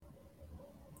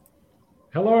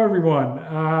Hello, everyone.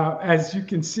 As you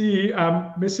can see,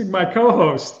 I'm missing my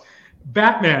co-host,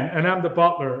 Batman, and I'm the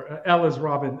butler. Elle is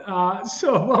Robin.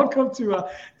 So welcome to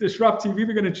DisrupTV. We're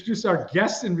going to introduce our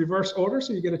guests in reverse order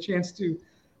so you get a chance to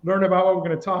learn about what we're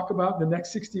going to talk about in the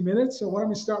next 60 minutes. So why don't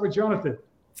we start with Jonathan?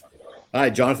 Hi,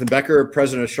 Jonathan Becher,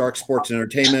 president of Shark Sports and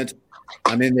Entertainment.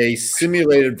 I'm in a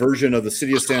simulated version of the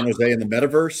city of San Jose in the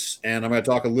metaverse, and I'm going to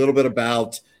talk a little bit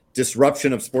about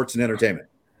disruption of sports and entertainment.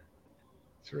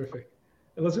 Terrific.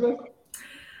 Elizabeth?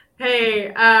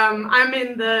 Hey, I'm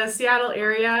in the Seattle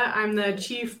area. I'm the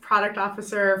chief product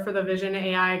officer for the vision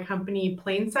AI company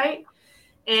Plainsight.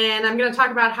 And I'm going to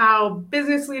talk about how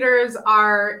business leaders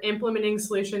are implementing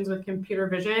solutions with computer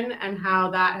vision and how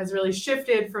that has really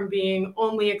shifted from being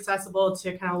only accessible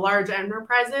to kind of large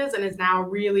enterprises and is now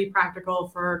really practical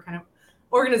for kind of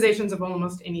organizations of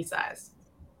almost any size.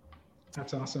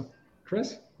 That's awesome.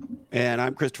 Chris? And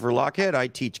I'm Christopher Lochhead. I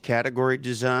teach category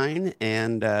design,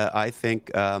 and I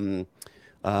think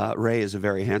Ray is a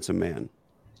very handsome man.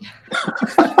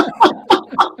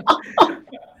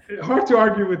 Hard to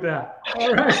argue with that.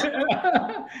 All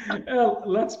right.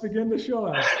 Let's begin the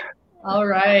show. All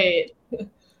right.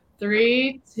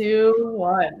 3, 2,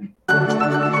 1.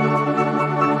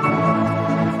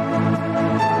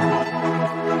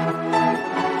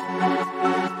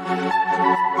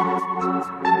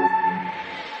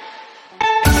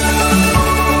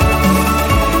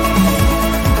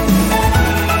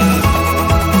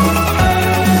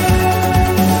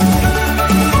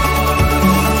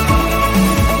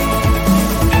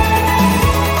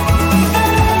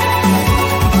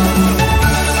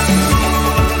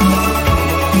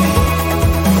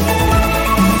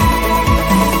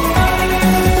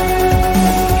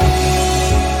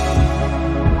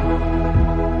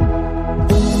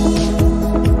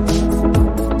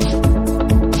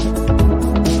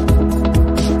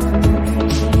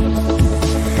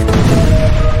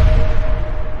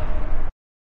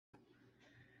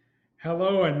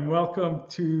 Hello and welcome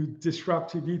to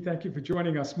DisrupTV. Thank you for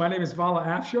joining us. My name is Vala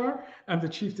Afshar. I'm the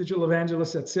Chief Digital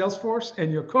Evangelist at Salesforce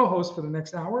and your co-host for the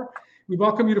next hour. We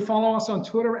welcome you to follow us on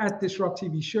Twitter at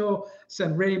DisrupTV Show.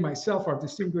 Send Ray, myself, our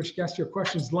distinguished guest, your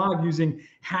questions live using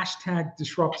hashtag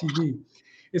DisrupTV.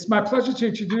 It's my pleasure to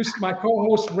introduce my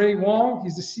co-host, Ray Wang.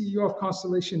 He's the CEO of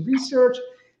Constellation Research.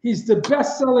 He's the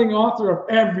best-selling author of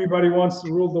Everybody Wants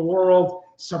to Rule the World,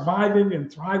 Surviving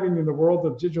and Thriving in the World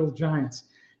of Digital Giants.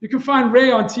 You can find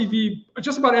Ray on TV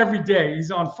just about every day.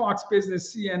 He's on Fox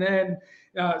Business, CNN,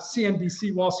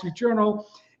 CNBC, Wall Street Journal.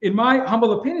 In my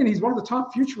humble opinion, he's one of the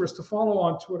top futurists to follow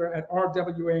on Twitter at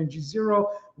RWANG0.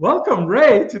 Welcome,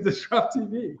 Ray, to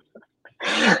DisrupTV.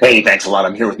 Hey, thanks a lot.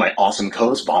 I'm here with my awesome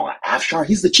co-host, Wang and Afshar.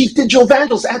 He's the Chief Digital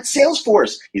Evangelist at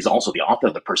Salesforce. He's also the author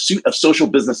of The Pursuit of Social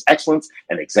Business Excellence,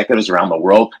 and executives around the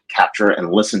world capture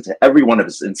and listen to every one of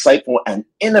his insightful and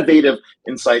innovative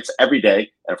insights every day,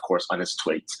 and of course on his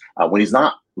tweets. When he's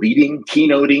not leading,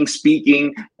 keynoting,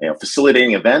 speaking,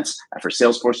 facilitating events for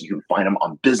Salesforce, you can find him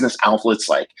on business outlets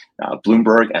like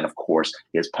Bloomberg, and of course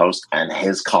his posts and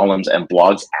his columns and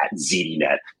blogs at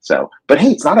ZDNet. But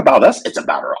hey, it's not about us; it's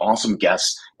about our awesome guests.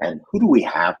 And who do we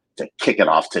have to kick it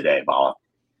off today, Vala?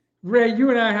 Ray, you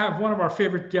and I have one of our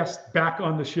favorite guests back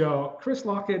on the show. Chris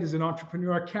Lochhead is an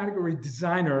entrepreneur, category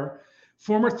designer,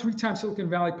 former 3-time Silicon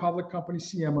Valley public company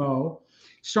CMO,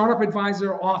 startup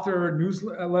advisor, author,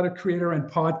 newsletter creator, and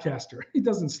podcaster. He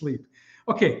doesn't sleep.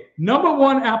 Okay,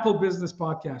 #1 Apple business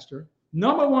podcaster,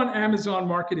 #1 Amazon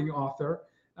marketing author,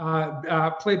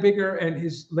 Play Bigger and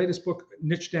his latest book,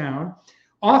 Niche Down,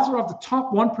 author of the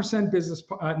Top 1% Business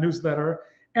newsletter,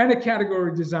 and a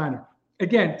category designer.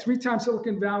 Again, 3-time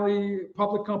Silicon Valley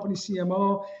public company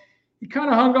CMO. He kind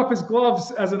of hung up his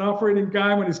gloves as an operating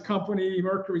guy when his company,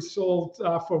 Mercury, sold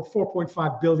for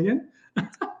 $4.5 billion.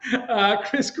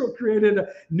 Chris created a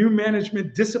new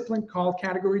management discipline called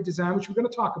category design, which we're going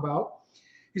to talk about.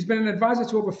 He's been an advisor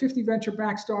to over 50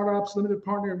 venture-backed startups, limited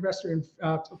partner investor in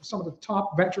some of the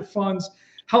top venture funds,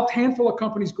 helped a handful of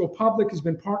companies go public. He's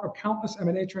been part of countless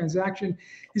M&A transactions.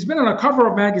 He's been on a cover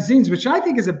of magazines, which I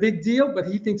think is a big deal, but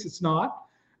he thinks it's not.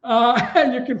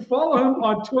 And you can follow him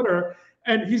on Twitter.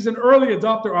 And he's an early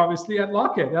adopter, obviously, at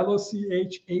Lochhead, Lochhead.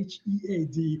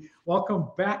 Welcome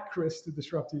back, Chris, to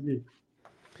DisrupTV.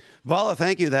 Vala,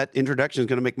 thank you. That introduction is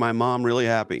going to make my mom really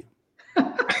happy.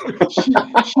 she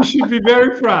should be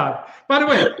very proud. By the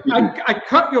way, I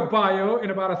cut your bio in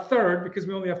about a third because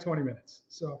we only have 20 minutes.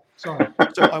 So, sorry.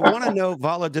 So I want to know,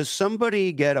 Vala, does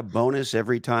somebody get a bonus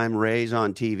every time Ray's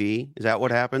on TV? Is that what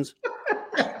happens?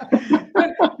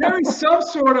 There is some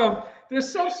sort of there's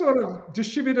some sort of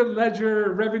distributed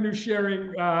ledger revenue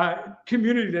sharing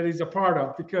community that he's a part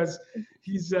of, because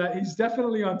he's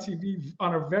definitely on TV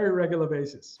on a very regular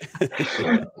basis.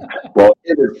 Well,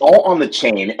 it is all on the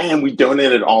chain, and we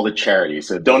donate it all to charity,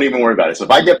 so don't even worry about it. So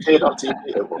if I get paid on TV,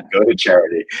 it will go to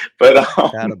charity. But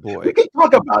we can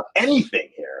talk about anything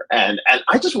here, and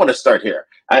I just want to start here.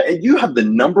 You have the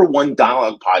 #1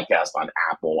 dialogue podcast on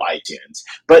Apple iTunes,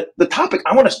 but the topic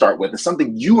I want to start with is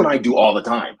something you and I do all the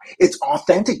time. It's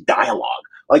authentic dialogue.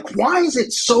 Like, why is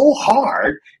it so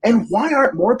hard, and why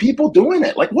aren't more people doing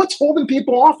it? Like, what's holding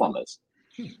people off on this?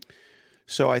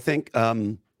 So I think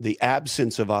the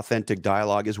absence of authentic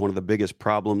dialogue is one of the biggest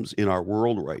problems in our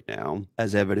world right now,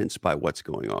 as evidenced by what's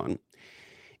going on.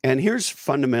 And here's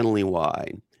fundamentally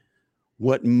why.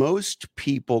 What most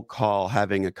people call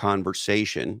having a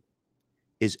conversation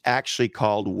is actually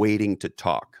called waiting to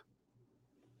talk.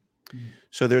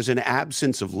 So there's an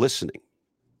absence of listening.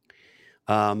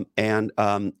 And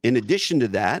in addition to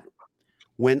that,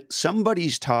 when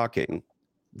somebody's talking,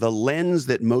 the lens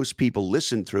that most people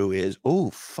listen through is, oh,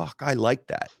 fuck, I like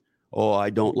that. Oh, I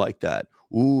don't like that.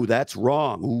 Ooh, that's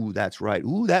wrong. Ooh, that's right.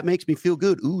 Ooh, that makes me feel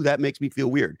good. Ooh, that makes me feel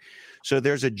weird. So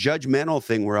there's a judgmental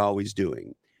thing we're always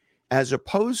doing. As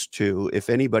opposed to, if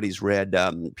anybody's read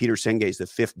Peter Senge's The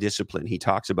Fifth Discipline, he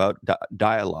talks about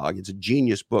dialogue. It's a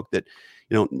genius book that,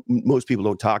 most people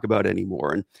don't talk about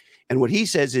anymore. And what he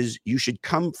says is you should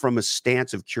come from a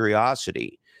stance of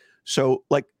curiosity. So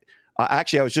like,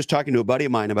 actually, I was just talking to a buddy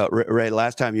of mine about, Ray,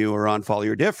 last time you were on Follow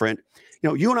You're Different.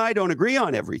 You and I don't agree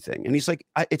on everything. And he's like,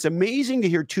 it's amazing to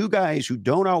hear two guys who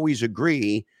don't always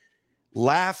agree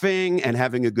laughing and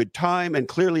having a good time and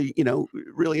clearly,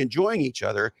 really enjoying each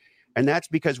other. And that's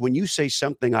because when you say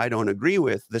something I don't agree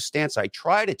with, the stance I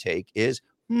try to take is,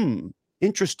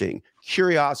 interesting,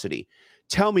 curiosity.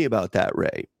 Tell me about that,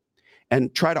 Ray.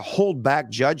 And try to hold back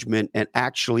judgment and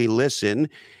actually listen.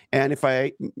 And if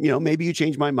I, maybe you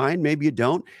change my mind, maybe you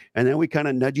don't. And then we kind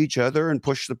of nudge each other and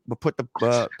pass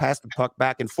the puck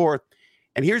back and forth.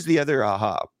 And here's the other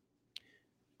aha.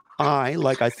 I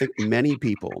think many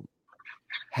people,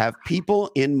 have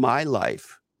people in my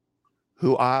life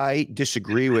who I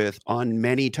disagree with on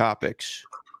many topics,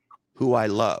 who I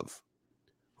love,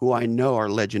 who I know are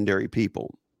legendary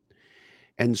people.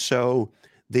 And so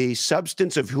the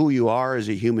substance of who you are as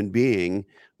a human being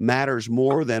matters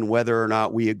more than whether or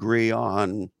not we agree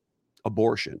on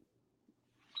abortion.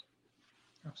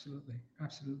 Absolutely.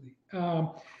 Absolutely.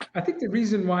 I think the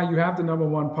reason why you have the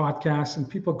 #1 podcast and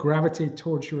people gravitate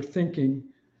towards your thinking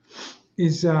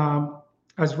is,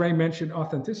 as Ray mentioned,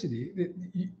 authenticity.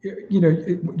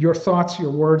 Your thoughts,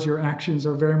 your words, your actions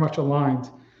are very much aligned.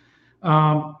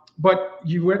 But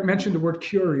you mentioned the word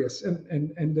curious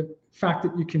and the fact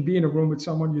that you can be in a room with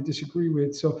someone you disagree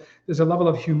with. So there's a level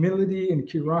of humility and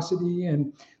curiosity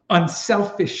and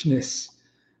unselfishness.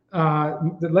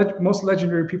 The most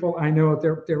legendary people I know,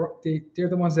 they're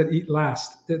the ones that eat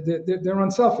last. They're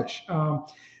unselfish,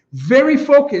 very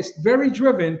focused, very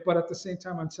driven, but at the same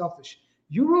time unselfish.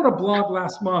 You wrote a blog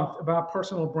last month about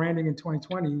personal branding in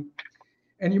 2020.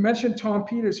 And you mentioned Tom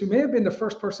Peters, who may have been the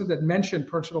first person that mentioned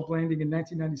personal branding in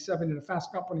 1997 in a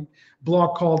Fast Company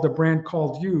blog called The Brand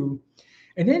Called You.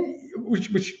 And then, which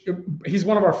he's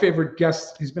one of our favorite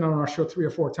guests. He's been on our show 3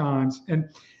 or 4 times. And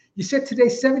you said today,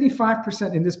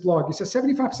 75% in this blog, you said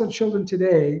 75% of children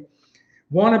today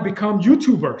want to become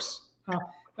YouTubers.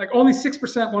 Like only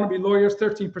 6% want to be lawyers,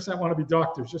 13% want to be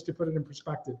doctors, just to put it in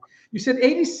perspective. You said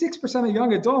 86% of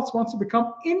young adults want to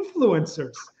become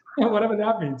influencers. Whatever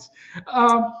that means.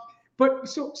 But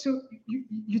so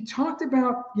you talked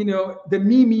about, the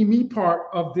me part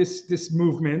of this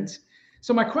movement.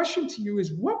 So my question to you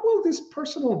is, what will this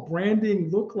personal branding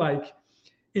look like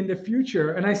in the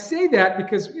future? And I say that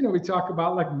because, we talk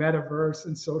about like metaverse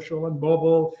and social and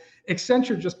mobile.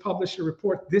 Accenture just published a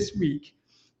report this week,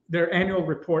 their annual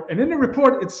report. And in the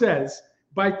report, it says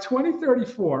by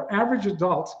 2034, average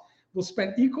adults will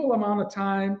spend equal amount of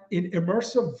time in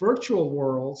immersive virtual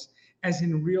worlds as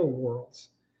in real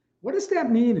worlds. What does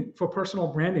that mean for personal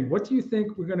branding? What do you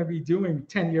think we're going to be doing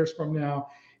 10 years from now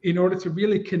in order to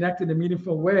really connect in a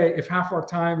meaningful way if half our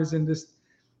time is in this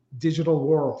digital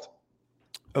world?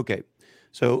 Okay,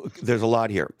 so there's a lot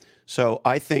here. So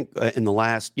I think in the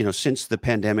last, since the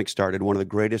pandemic started, one of the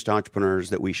greatest entrepreneurs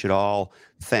that we should all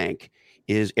thank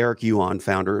is Eric Yuan,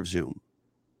 founder of Zoom.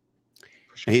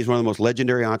 And he's one of the most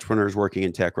legendary entrepreneurs working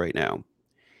in tech right now.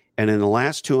 And in the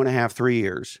last 2.5, 3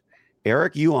 years,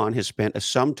 Eric Yuan has spent a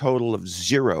sum total of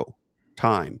 0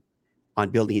 time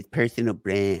on building his personal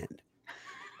brand.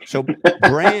 So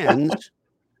brands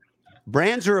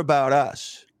are about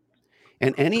us.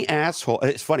 And any asshole,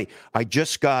 it's funny. I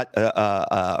just got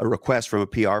a request from a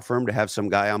PR firm to have some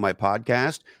guy on my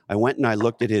podcast. I went and I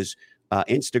looked at his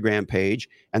Instagram page,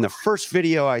 and the first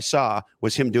video I saw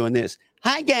was him doing this.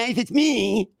 Hi guys, it's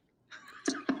me.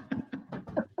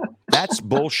 That's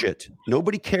bullshit.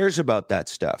 Nobody cares about that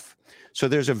stuff. So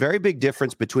there's a very big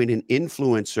difference between an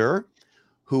influencer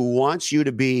who wants you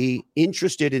to be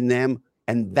interested in them,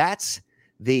 and that's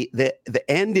the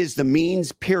end is the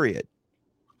means, period.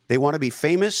 They want to be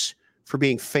famous for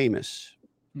being famous.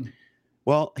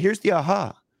 Well, here's the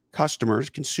aha. Customers,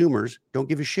 consumers don't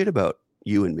give a shit about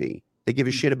you and me. They give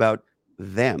a shit about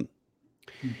them.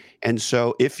 And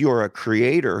so if you're a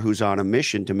creator who's on a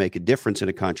mission to make a difference and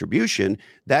a contribution,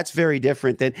 that's very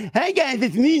different than, hey guys,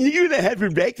 it's me and you that had for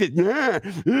breakfast.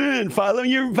 And follow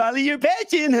your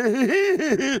passion.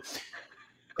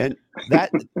 And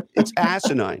that, it's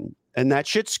asinine. And that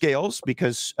shit scales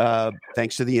because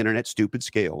thanks to the internet, stupid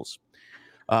scales.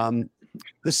 The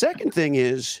second thing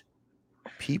is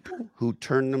people who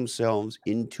turn themselves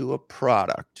into a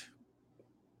product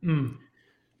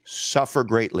suffer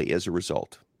greatly as a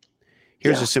result.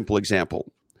 Here's a simple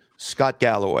example. Scott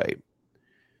Galloway.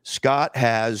 Scott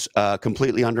has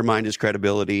completely undermined his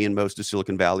credibility in most of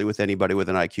Silicon Valley with anybody with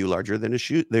an IQ larger than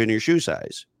your shoe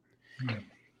size.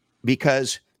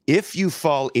 Because if you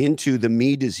fall into the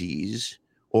me disease,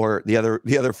 or the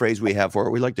other phrase we have for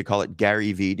it, we like to call it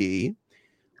Gary VD.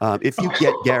 If you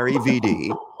get Gary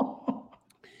VD,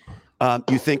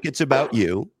 you think it's about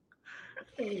you.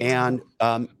 And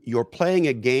you're playing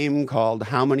a game called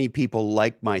How Many People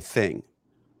Like My Thing?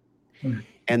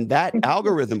 And that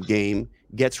algorithm game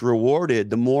gets rewarded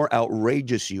the more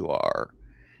outrageous you are.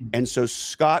 And so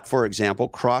Scott, for example,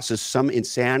 crosses some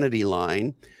insanity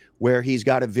line where he's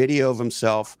got a video of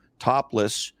himself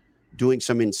topless doing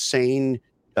some insane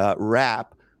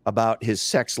rap about his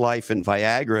sex life and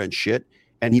Viagra and shit.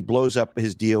 And he blows up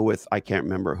his deal with, I can't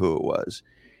remember who it was.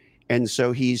 And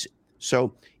so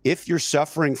if you're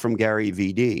suffering from Gary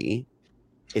VD,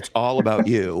 it's all about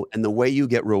you. And the way you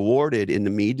get rewarded in the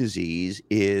me disease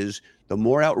is the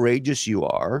more outrageous you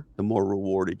are, the more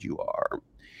rewarded you are.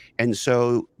 And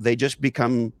so they just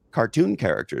become cartoon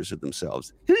characters of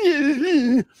themselves.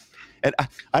 And I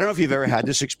don't know if you've ever had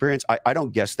this experience. I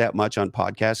don't guess that much on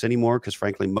podcasts anymore because,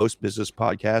 frankly, most business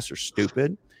podcasts are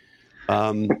stupid.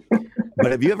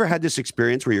 But have you ever had this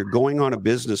experience where you're going on a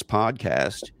business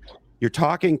podcast, you're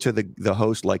talking to the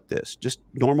host like this, just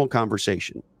normal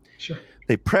conversation. Sure.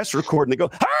 They press record and they go,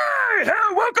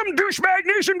 hi, welcome douchebag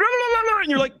nation, blah, blah, blah, blah. And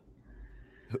you're like,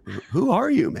 who are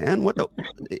you, man?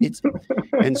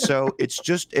 And so it's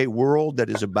just a world that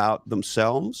is about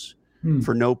themselves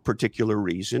for no particular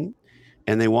reason.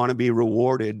 And they want to be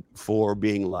rewarded for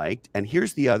being liked. And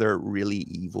here's the other really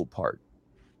evil part.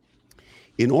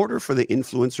 In order for the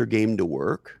influencer game to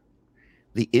work,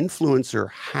 the influencer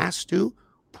has to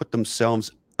put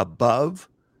themselves above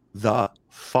the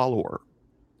follower.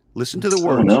 Listen to the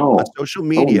words. On social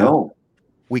media,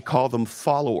 we call them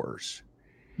followers.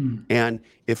 And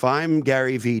if I'm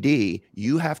Gary VD,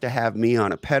 you have to have me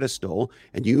on a pedestal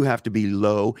and you have to be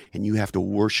low and you have to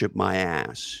worship my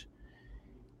ass.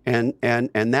 And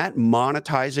that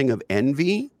monetizing of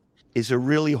envy is a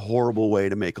really horrible way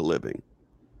to make a living.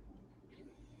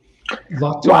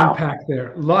 Lot to unpack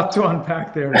there. Go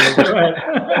ahead.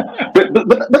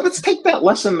 but let's take that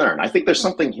lesson learned. I think there's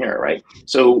something here, right?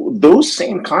 So those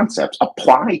same concepts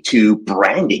apply to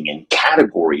branding and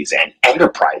categories and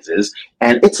enterprises,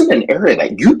 and it's in an area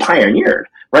that you pioneered,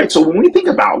 right? So when we think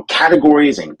about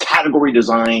categories and category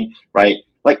design, right?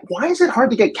 Like, why is it hard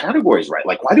to get categories right?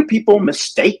 Like, why do people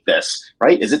mistake this,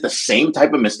 right? Is it the same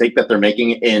type of mistake that they're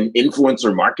making in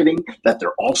influencer marketing that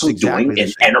they're also doing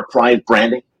in enterprise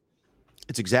branding?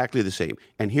 It's exactly the same.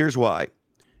 And here's why.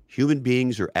 Human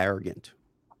beings are arrogant.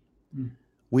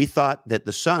 We thought that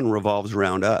the sun revolves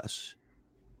around us.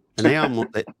 And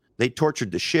they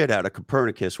tortured the shit out of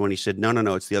Copernicus when he said,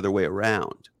 no, it's the other way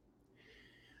around.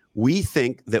 We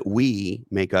think that we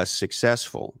make us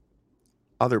successful.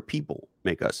 Other people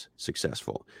make us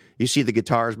successful. You see the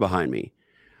guitars behind me.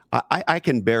 I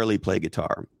can barely play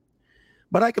guitar,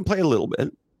 but I can play a little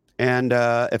bit. And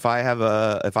if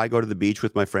I go to the beach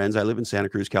with my friends, I live in Santa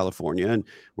Cruz, California, and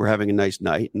we're having a nice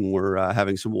night and we're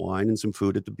having some wine and some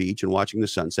food at the beach and watching the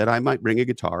sunset, I might bring a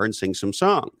guitar and sing some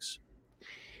songs.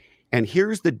 And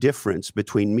here's the difference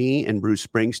between me and Bruce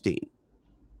Springsteen.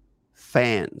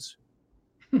 Fans.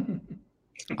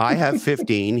 I have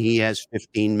 15, he has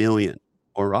 15 million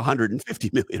or 150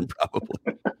 million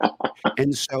probably.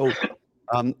 And so,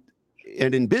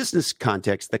 and in business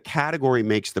context, the category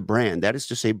makes the brand. That is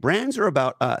to say, brands are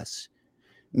about us.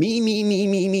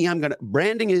 Me.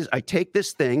 Branding is, I take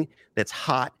this thing that's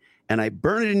hot and I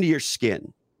burn it into your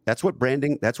skin. That's what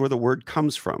branding, that's where the word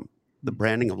comes from, the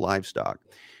branding of livestock.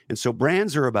 And so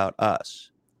brands are about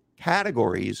us.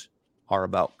 Categories are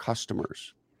about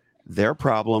customers, their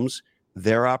problems,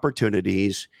 their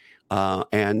opportunities,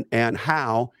 and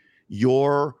how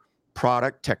your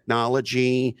product,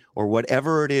 technology, or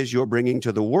whatever it is you're bringing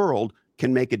to the world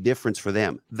can make a difference for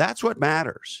them. That's what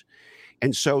matters.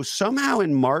 And so somehow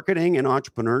in marketing and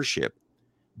entrepreneurship,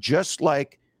 just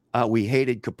like we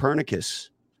hated Copernicus,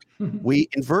 we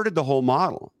inverted the whole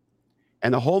model.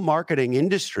 And the whole marketing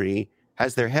industry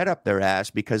has their head up their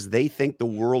ass because they think the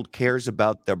world cares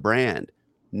about their brand.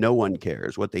 No one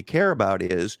cares. What they care about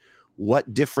is,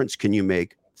 what difference can you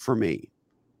make for me?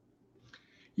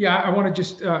 Yeah, I want to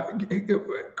just,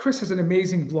 Chris has an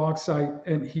amazing blog site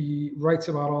and he writes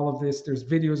about all of this. There's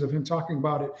videos of him talking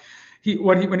about it.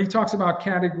 When he talks about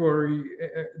category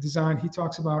design, he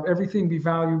talks about everything we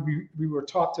value, we were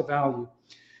taught to value.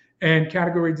 And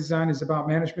category design is about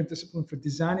management discipline for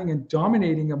designing and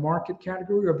dominating a market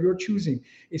category of your choosing.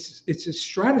 It's a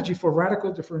strategy for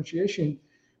radical differentiation,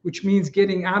 which means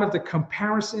getting out of the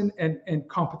comparison and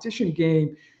competition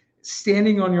game,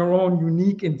 standing on your own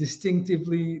unique and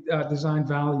distinctively designed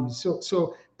values.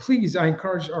 So please, I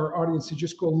encourage our audience to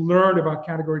just go learn about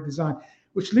category design,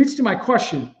 which leads to my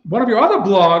question. One of your other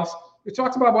blogs, you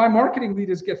talked about why marketing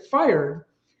leaders get fired.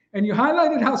 And you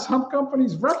highlighted how some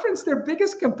companies reference their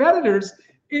biggest competitors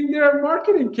in their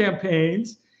marketing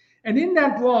campaigns. And in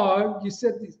that blog, you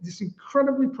said this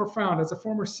incredibly profound. As a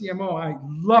former CMO, I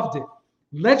loved it.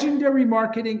 Legendary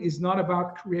marketing is not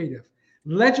about creative.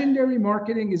 Legendary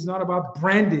marketing is not about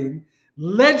branding.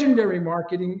 Legendary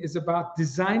marketing is about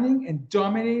designing and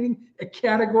dominating a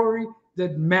category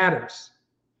that matters.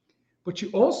 But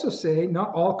you also say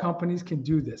not all companies can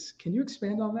do this. Can you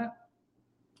expand on that?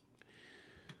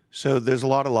 So there's a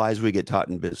lot of lies we get taught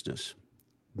in business.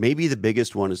 Maybe the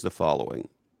biggest one is the following.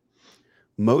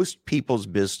 Most people's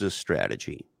business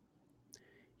strategy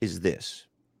is this.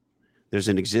 There's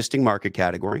an existing market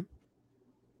category,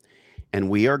 and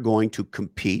we are going to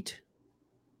compete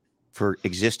for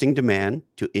existing demand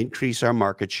to increase our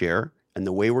market share. And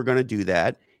the way we're going to do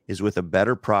that is with a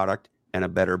better product and a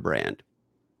better brand.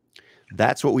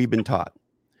 That's what we've been taught.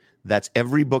 That's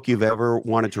every book you've ever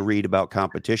wanted to read about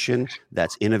competition.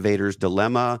 That's Innovator's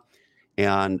Dilemma.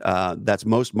 And that's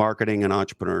most marketing and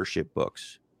entrepreneurship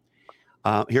books.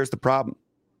 Here's the problem.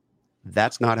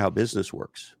 That's not how business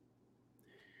works.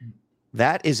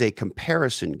 That is a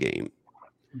comparison game.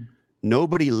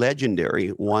 Nobody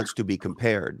legendary wants to be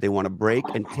compared. They want to break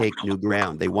and take new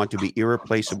ground. They want to be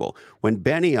irreplaceable. When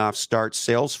Benioff starts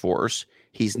Salesforce,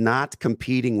 he's not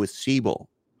competing with Siebel.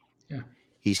 Yeah.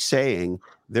 He's saying,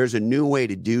 there's a new way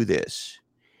to do this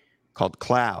called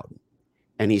cloud.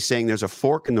 And he's saying there's a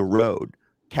fork in the road.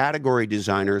 Category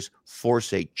designers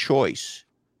force a choice,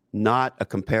 not a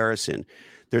comparison.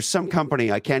 There's some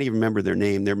company, I can't even remember their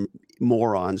name. They're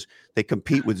morons. They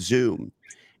compete with Zoom.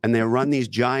 And they run these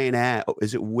giant ads.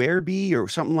 Is it Wearby or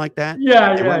something like that?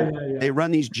 Yeah. They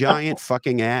run these giant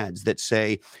fucking ads that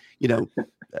say,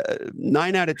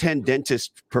 9 out of 10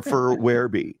 dentists prefer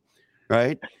Wearby,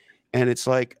 right? And it's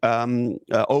like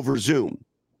over Zoom.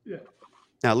 Yeah.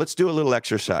 Now let's do a little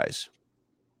exercise.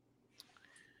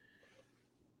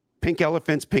 Pink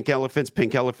elephants, pink elephants,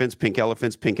 pink elephants, pink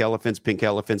elephants, pink elephants, pink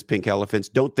elephants, pink elephants.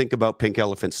 Don't think about pink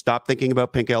elephants. Stop thinking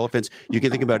about pink elephants. You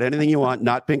can think about anything you want,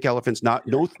 not pink elephants, no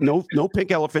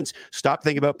pink elephants. Stop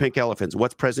thinking about pink elephants.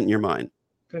 What's present in your mind?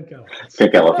 Pink elephants.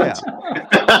 Pink elephants.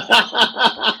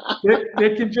 Yeah.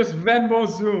 they can just Venmo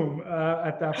Zoom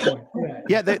at that point.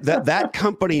 Yeah, that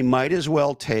company might as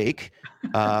well take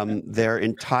their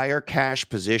entire cash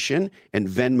position and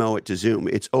Venmo it to Zoom.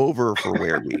 It's over for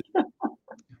Wearby.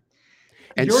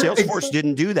 And Salesforce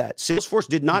didn't do that. Salesforce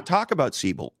did not talk about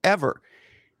Siebel ever.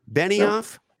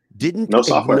 Benioff didn't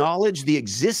acknowledge the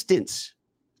existence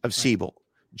of Siebel.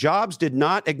 Jobs did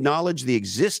not acknowledge the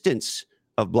existence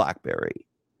of BlackBerry.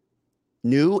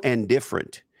 New and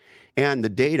different. And the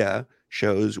data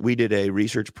shows, we did a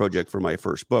research project for my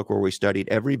first book where we studied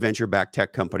every venture-backed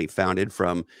tech company founded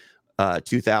from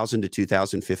 2000 to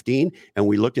 2015, and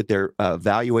we looked at their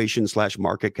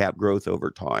valuation/market cap growth over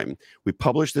time. We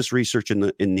published this research in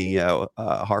the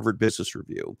Harvard Business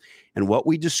Review, and what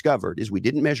we discovered is we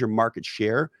didn't measure market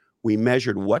share. We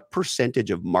measured what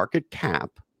percentage of market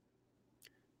cap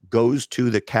goes to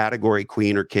the category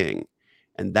queen or king,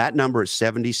 and that number is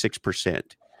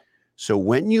 76%. So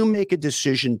when you make a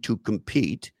decision to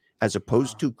compete as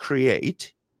opposed to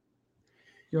create,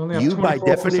 you, by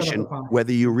definition,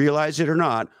 whether you realize it or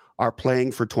not, are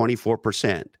playing for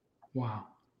 24%. Wow.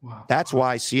 Wow. That's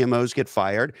why CMOs get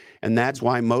fired. And that's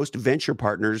why most venture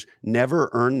partners never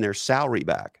earn their salary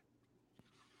back.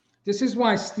 This is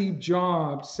why Steve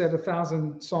Jobs said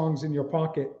 1,000 songs in your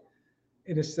pocket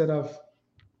instead of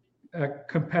a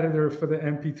competitor for the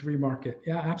MP3 market.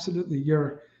 Yeah, absolutely.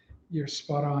 You're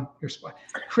spot on. You're spot.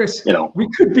 Chris, we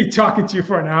could be talking to you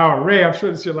for an hour. Ray, I'm sure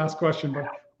this is your last question, but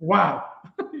wow.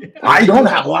 I don't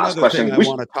have a one last other question. thing I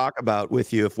want to talk about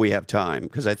with you if we have time,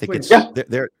 because I think Please.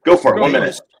 they're Go for it. 1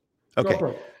 minute. Okay. Go for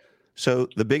it. So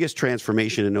the biggest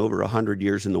transformation in over 100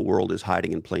 years in the world is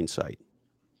hiding in plain sight.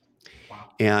 Wow.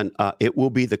 And it will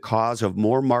be the cause of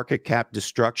more market cap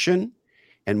destruction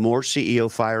and more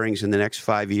CEO firings in the next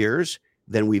 5 years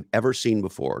than we've ever seen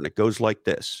before. And it goes like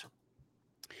this.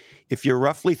 If you're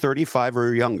roughly 35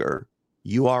 or younger,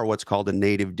 you are what's called a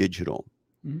native digital.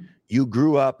 Mm-hmm. You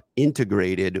grew up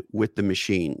integrated with the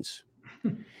machines.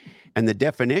 And the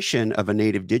definition of a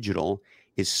native digital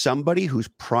is somebody whose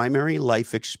primary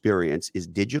life experience is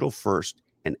digital first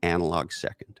and analog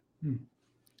second.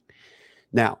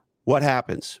 Now, what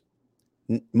happens?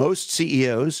 Most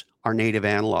CEOs are native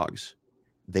analogs.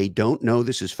 They don't know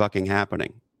this is fucking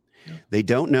happening. They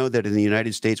don't know that in the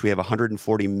United States, we have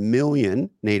 140 million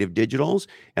native digitals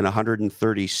and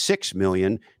 136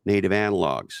 million native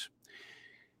analogs.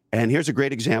 And here's a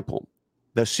great example.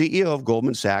 The CEO of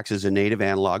Goldman Sachs is a native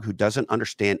analog who doesn't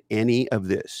understand any of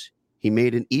this. He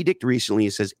made an edict recently. He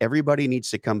says, everybody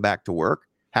needs to come back to work.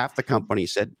 Half the company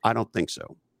said, I don't think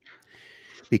so.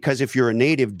 Because if you're a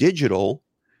native digital,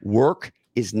 work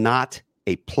is not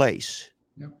a place.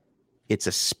 Yep. It's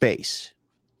a space.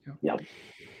 Yep.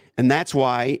 And that's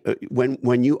why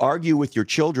when you argue with your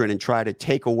children and try to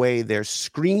take away their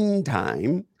screen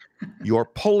time, you're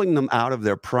pulling them out of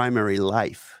their primary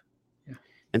life. Yeah.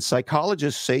 And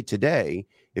psychologists say today,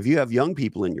 if you have young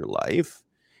people in your life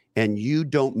and you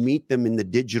don't meet them in the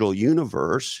digital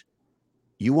universe,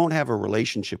 you won't have a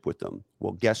relationship with them.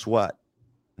 Well, guess what?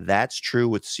 That's true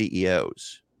with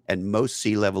CEOs and most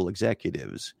C-level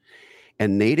executives.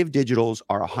 And native digitals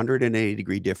are 180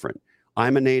 degree different.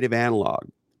 I'm a native analog.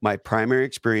 My primary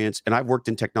experience, and I've worked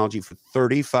in technology for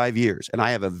 35 years, and I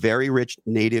have a very rich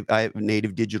native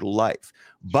digital life.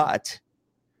 But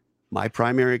my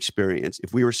primary experience,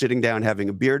 if we were sitting down having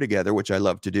a beer together, which I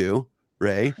love to do,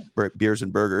 Ray, beers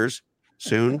and burgers,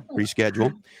 soon,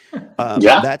 reschedule.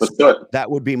 Let's do it. That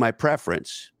would be my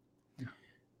preference.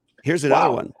 Here's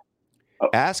another one.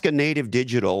 Ask a native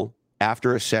digital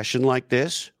after a session like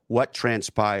this, what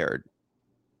transpired?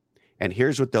 And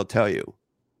here's what they'll tell you.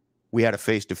 We had a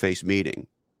face-to-face meeting.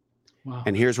 Wow.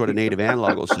 And here's what a native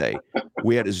analog will say.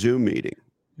 We had a Zoom meeting.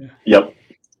 Yeah. Yep.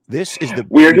 This is the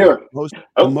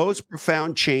most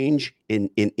profound change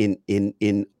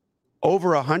in over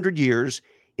 100 years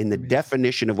in the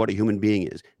definition of what a human being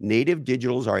is. Native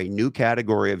digitals are a new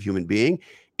category of human being.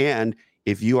 And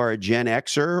if you are a Gen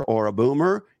Xer or a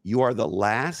boomer, you are the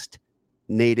last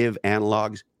native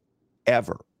analogs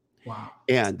ever. Wow.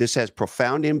 And this has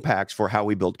profound impacts for how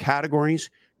we build categories,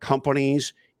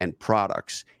 companies, and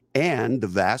products. And the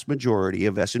vast majority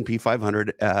of S&P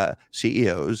 500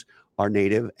 CEOs are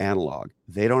native analog.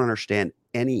 They don't understand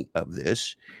any of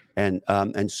this. And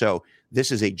so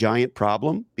this is a giant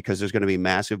problem because there's going to be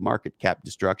massive market cap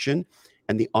destruction.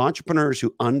 And the entrepreneurs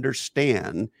who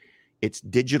understand it's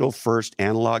digital first,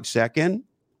 analog second,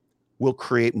 will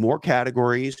create more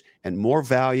categories and more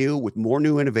value with more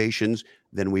new innovations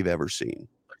than we've ever seen.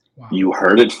 Wow. You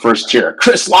heard it first here.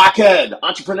 Chris Lochhead,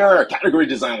 entrepreneur, category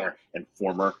designer, and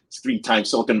former 3-time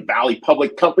Silicon Valley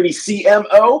public company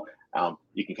CMO.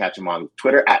 You can catch him on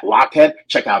Twitter at Lochhead.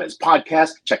 Check out his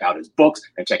podcast, check out his books,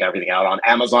 and check everything out on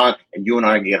Amazon. And you and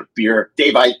I can get a beer.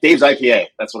 Dave's IPA.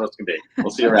 That's what it's going to be.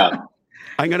 We'll see you around.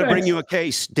 I'm going to bring you a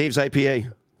case, Dave's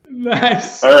IPA.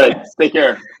 Nice. All right. Take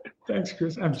care. Thanks,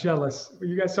 Chris. I'm jealous.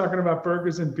 You guys talking about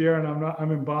burgers and beer, and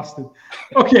I'm in Boston.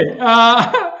 Okay.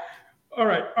 All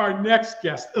right. Our next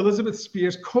guest, Elizabeth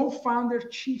Spears, co-founder,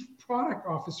 chief product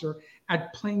officer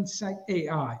at Plainsight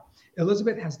AI.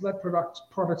 Elizabeth has led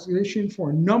productization for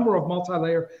a number of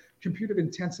multi-layer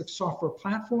computer-intensive software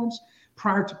platforms.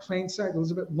 Prior to Plainsight,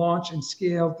 Elizabeth launched and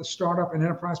scaled the startup and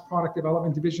enterprise product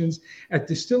development divisions at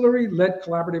Distillery, led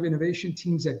collaborative innovation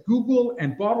teams at Google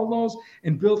and Bottlenose,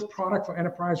 and built product for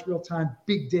enterprise real-time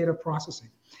big data processing.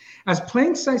 As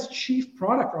Plainsight's chief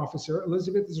product officer,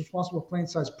 Elizabeth is responsible for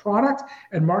Plainsight's product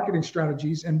and marketing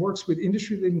strategies and works with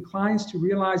industry-leading clients to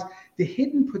realize the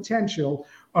hidden potential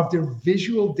of their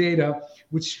visual data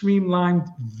with streamlined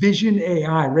Vision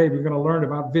AI. Ray, we're going to learn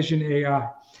about Vision AI.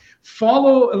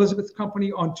 Follow Elizabeth's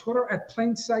company on Twitter at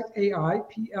Plainsight AI,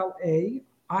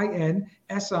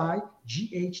 PLAINSIGHT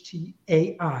GHT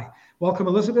Welcome,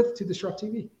 Elizabeth, to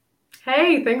DisrupTV.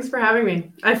 Hey, thanks for having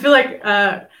me. I feel like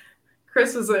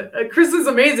Chris is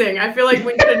amazing. I feel like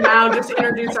we should now just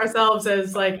introduce ourselves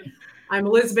as like, I'm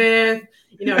Elizabeth,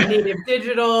 native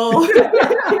digital, better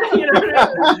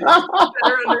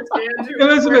understand who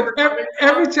Elizabeth,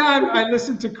 every time I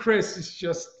listen to Chris, it's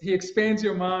just, he expands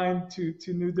your mind to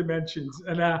new dimensions.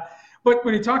 And but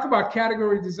when you talk about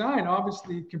category design,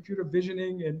 obviously computer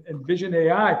visioning and vision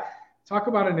AI, talk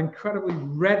about an incredibly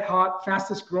red hot,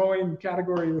 fastest growing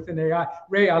category within AI.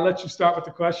 Ray, I'll let you start with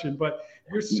the question, but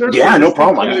you're certainly no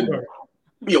problem. category.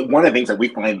 One of the things that we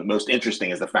find the most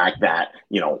interesting is the fact that,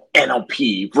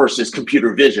 NLP versus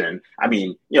computer vision. I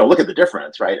mean, look at the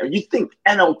difference, right? You think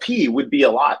NLP would be a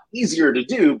lot easier to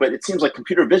do, but it seems like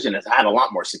computer vision has had a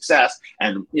lot more success.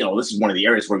 And, this is one of the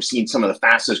areas where we've seen some of the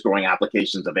fastest growing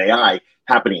applications of AI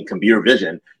happening in computer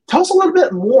vision. Tell us a little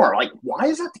bit more, like, why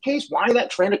is that the case? Why that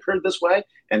trend occurred this way?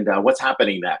 And what's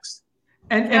happening next?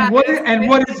 And what is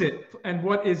it? And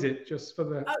what is it? Just for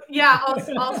the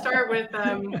I'll start with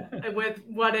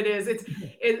what it is.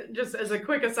 It just as a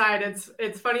quick aside.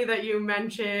 It's funny that you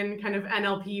mention kind of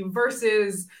NLP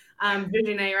versus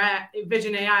vision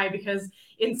AI, because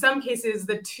in some cases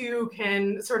the two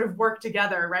can sort of work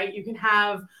together, right? You can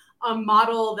have a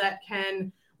model that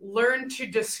can learn to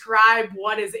describe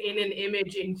what is in an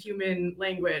image in human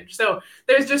language. So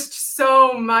there's just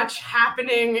so much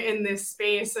happening in this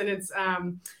space, and it's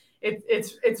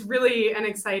really an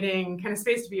exciting kind of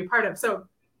space to be a part of. So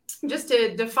just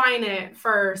to define it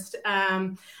first,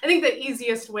 I think the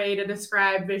easiest way to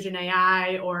describe vision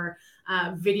AI or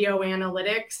video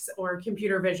analytics or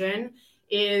computer vision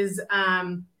is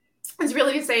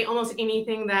really to say almost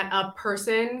anything that a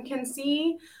person can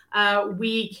see.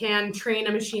 We can train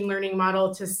a machine learning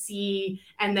model to see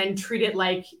and then treat it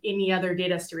like any other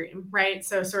data stream, right?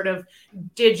 So sort of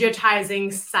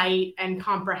digitizing sight and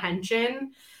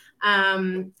comprehension,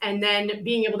 and then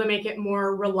being able to make it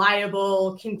more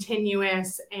reliable,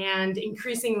 continuous, and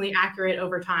increasingly accurate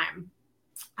over time.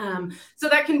 So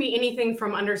that can be anything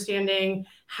from understanding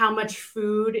how much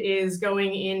food is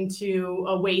going into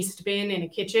a waste bin in a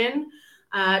kitchen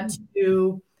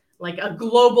to like a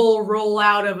global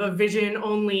rollout of a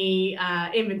vision-only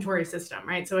inventory system,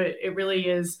 right? So it really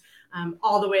is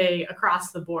all the way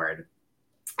across the board.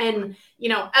 And,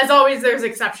 as always, there's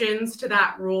exceptions to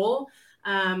that rule.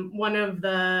 One of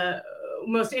the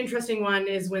most interesting one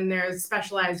is when there's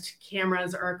specialized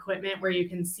cameras or equipment where you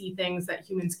can see things that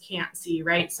humans can't see,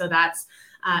 right? So that's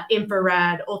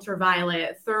infrared,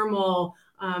 ultraviolet, thermal,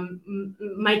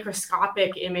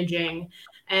 microscopic imaging.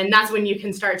 And that's when you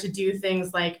can start to do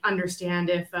things like understand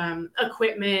if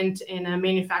equipment in a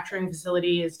manufacturing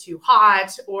facility is too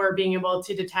hot, or being able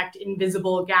to detect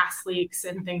invisible gas leaks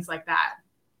and things like that.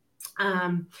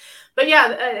 But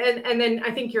yeah, and then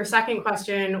I think your second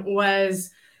question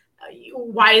was,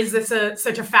 why is this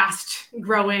such a fast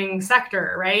growing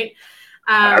sector, right?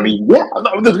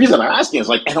 The reason I'm asking is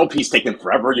like NLP's taken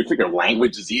forever. You figure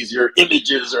language is easier.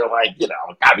 Images are like,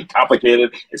 gotta be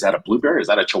complicated. Is that a blueberry? Is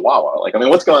that a chihuahua? Like,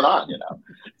 what's going on,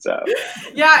 So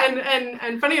yeah,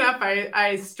 and funny enough,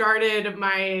 I started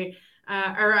my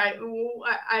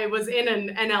I was in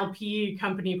an NLP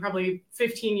company probably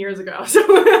 15 years ago.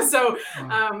 So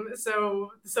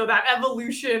that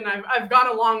evolution, I've gone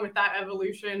along with that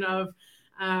evolution of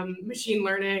machine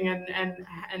learning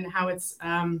and how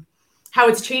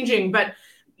it's changing. But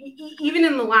even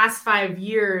in the last 5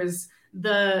 years,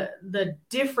 the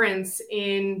difference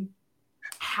in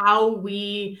how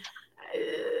we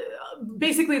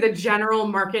basically the general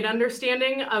market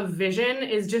understanding of vision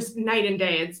is just night and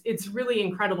day. It's really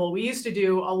incredible. We used to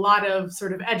do a lot of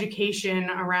sort of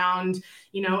education around,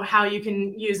 how you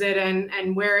can use it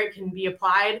and where it can be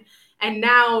applied. And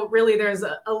now really there's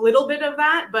a little bit of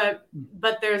that, but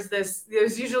there's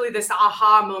usually this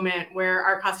aha moment where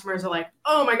our customers are like,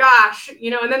 oh my gosh,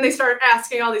 and then they start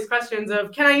asking all these questions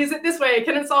of, can I use it this way?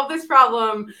 Can it solve this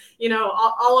problem?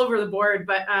 All over the board.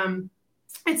 But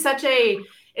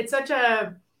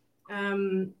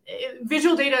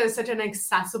visual data is such an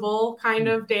accessible kind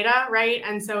of data, right?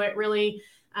 And so it really,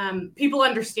 people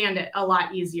understand it a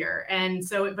lot easier. And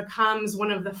so it becomes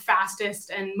one of the fastest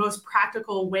and most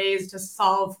practical ways to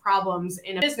solve problems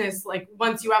in a business, like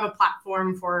once you have a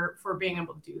platform for being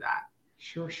able to do that.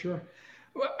 Sure.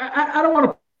 Well, I don't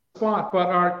want to spot, but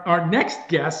our next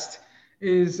guest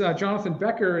is Jonathan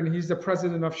Becher, and he's the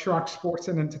president of Shark Sports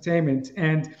and Entertainment.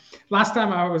 And last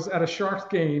time I was at a Sharks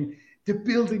game, the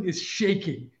building is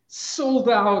shaking, sold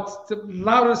out, the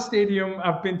loudest stadium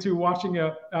I've been to watching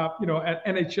an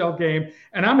NHL game.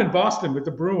 And I'm in Boston with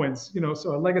the Bruins,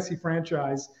 so a legacy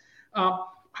franchise.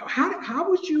 how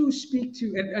would you speak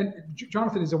to, and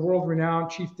Jonathan is a world-renowned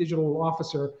chief digital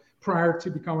officer prior to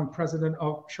becoming president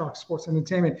of Shark Sports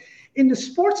Entertainment. In the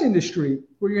sports industry,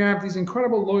 where you have these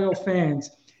incredible loyal fans,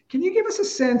 can you give us a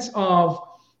sense of,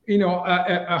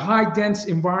 a high dense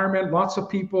environment, lots of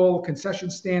people, concession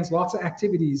stands, lots of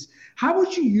activities? How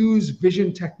would you use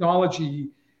vision technology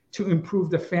to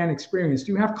improve the fan experience?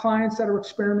 Do you have clients that are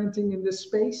experimenting in this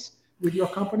space with your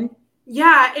company?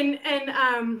 Yeah, and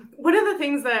one of the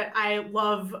things that I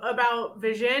love about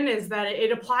vision is that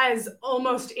it applies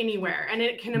almost anywhere, and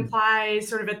it can apply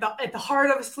sort of at the heart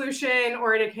of a solution,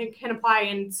 or it can apply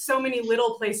in so many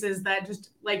little places that, just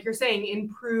like you're saying,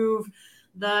 improve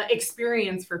the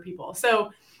experience for people.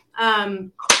 So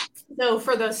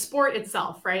for the sport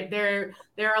itself, right, there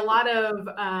are a lot of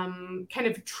kind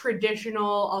of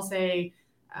traditional, I'll say,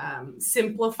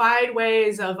 simplified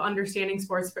ways of understanding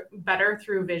sports better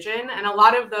through vision. And a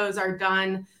lot of those are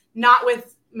done not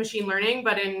with machine learning,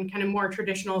 but in kind of more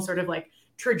traditional sort of like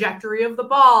trajectory of the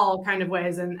ball kind of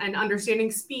ways, and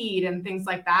understanding speed and things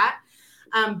like that.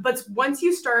 But once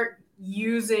you start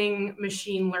using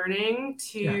machine learning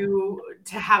to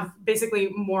have basically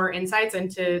more insights and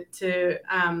to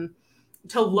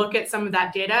look at some of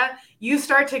that data, you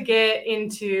start to get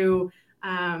into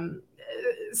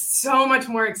so much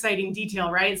more exciting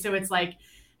detail, right? So it's like,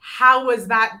 how was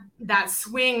that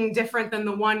swing different than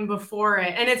the one before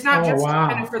it? And it's not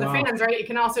kind of for the fans, right? It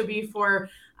can also be for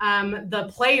the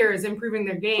players improving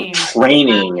their game.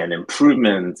 Training and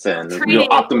improvements and real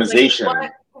optimization.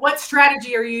 Like what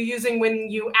strategy are you using when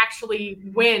you actually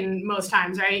win most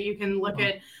times, right? You can look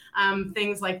at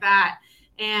things like that.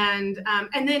 And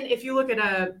then if you look at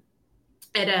a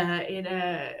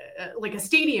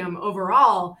stadium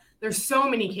overall, there's so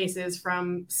many cases,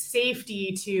 from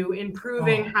safety to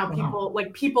improving how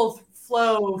people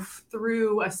flow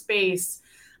through a space.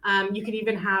 You can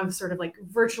even have sort of like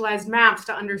virtualized maps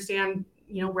to understand,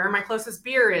 where my closest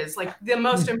beer is, like the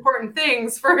most important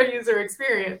things for a user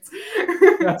experience.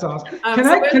 That's awesome. Can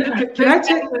I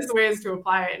take ways to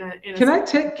apply it? Can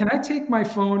I take my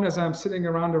phone as I'm sitting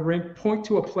around the rink, point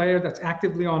to a player that's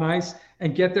actively on ice,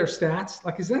 and get their stats?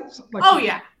 Like, is that like? Oh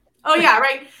yeah,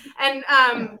 right.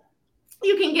 And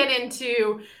you can get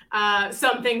into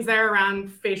some things there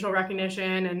around facial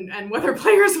recognition and whether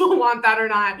players will want that or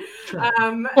not. Sure.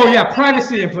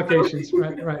 Privacy implications.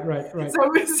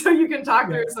 Right. So you can talk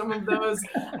through some of those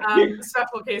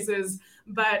special cases.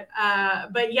 But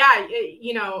yeah,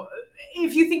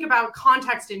 if you think about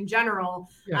context in general,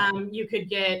 you could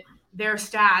get their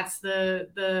stats,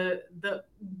 the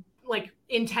like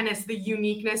in tennis, the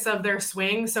uniqueness of their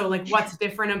swing. So like, what's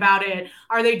different about it?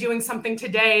 Are they doing something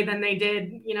today than they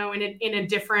did, in a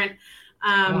different,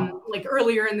 like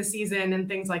earlier in the season and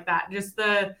things like that? Just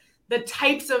the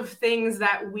types of things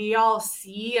that we all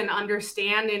see and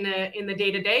understand in the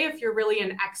day-to-day, if you're really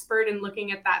an expert in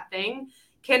looking at that thing,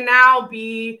 can now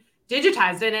be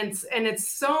digitized. And it's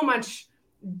so much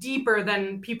deeper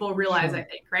than people realize, sure. I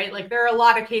think, right? Like there are a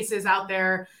lot of cases out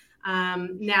there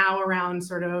now around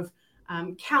sort of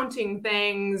counting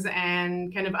things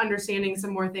and kind of understanding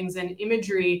some more things in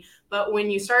imagery. But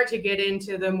when you start to get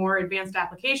into the more advanced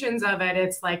applications of it,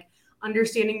 it's like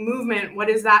understanding movement. What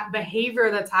is that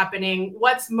behavior that's happening?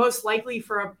 What's most likely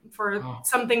for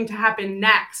something to happen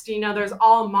next? There's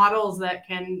all models that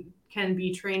can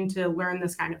be trained to learn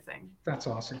this kind of thing. That's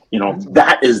awesome.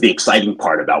 That is the exciting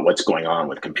part about what's going on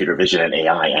with computer vision and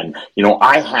AI. And,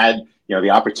 I had the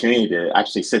opportunity to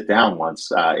actually sit down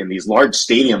once in these large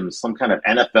stadiums, some kind of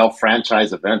NFL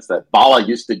franchise events that Vala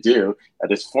used to do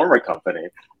at his former company.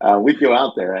 We'd go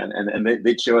out there and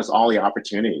they'd show us all the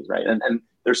opportunities, right? And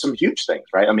there's some huge things,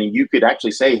 right? I mean, you could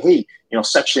actually say, hey,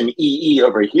 section EE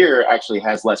over here actually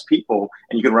has less people,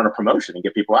 and you could run a promotion and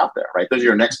get people out there, right? Those are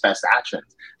your next best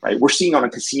actions, right? We're seeing on a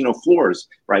casino floors,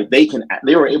 right? They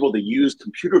were able to use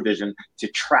computer vision to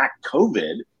track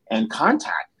COVID and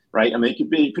contact. Right. I mean, it could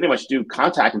be pretty much do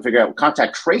contact and figure out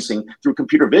contact tracing through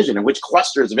computer vision and which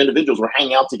clusters of individuals were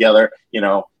hanging out together,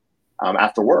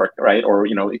 after work, right? Or,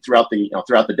 throughout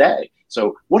the day.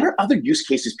 So what are other use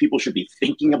cases people should be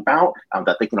thinking about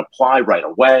that they can apply right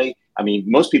away? I mean,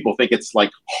 most people think it's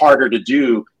like harder to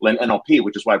do than NLP,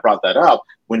 which is why I brought that up,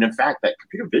 when in fact that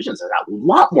computer vision has had a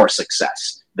lot more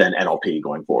success than NLP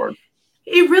going forward.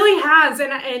 It really has.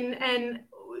 And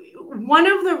one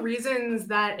of the reasons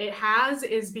that it has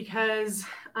is because,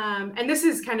 and this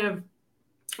is kind of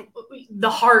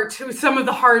some of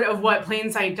the heart of what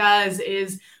Plainsight does,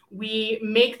 is we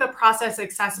make the process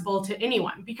accessible to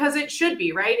anyone, because it should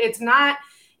be, right? It's not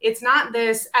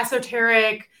this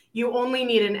esoteric, you only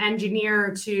need an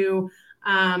engineer to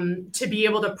to be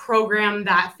able to program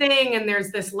that thing. And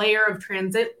there's this layer of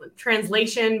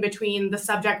translation between the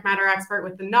subject matter expert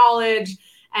with the knowledge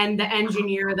and the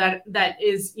engineer that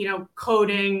is,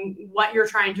 coding what you're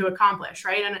trying to accomplish,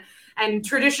 right? And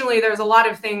traditionally, there's a lot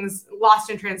of things lost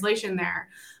in translation there.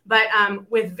 But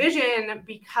with vision,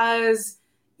 because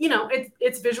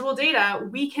it's visual data,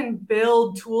 we can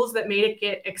build tools that make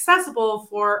it accessible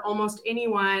for almost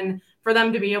anyone, for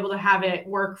them to be able to have it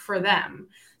work for them.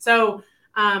 So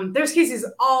there's cases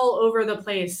all over the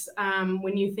place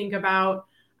when you think about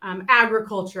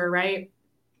agriculture, right?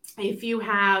 If you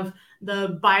have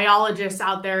the biologists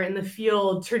out there in the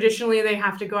field, traditionally they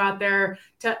have to go out there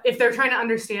if they're trying to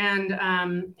understand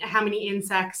how many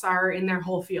insects are in their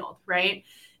whole field, right?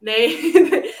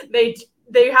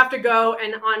 They have to go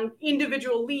and on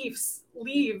individual leaves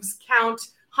count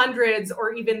hundreds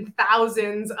or even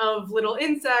thousands of little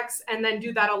insects, and then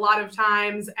do that a lot of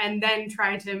times, and then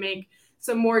try to make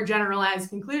some more generalized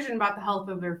conclusion about the health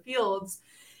of their fields.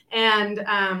 And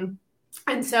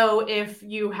so if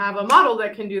you have a model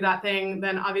that can do that thing,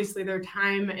 then obviously their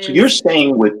time is... So you're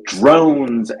saying with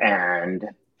drones and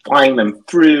flying them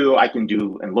through, I can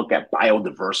do and look at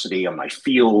biodiversity on my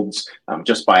fields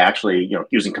just by actually,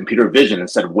 using computer vision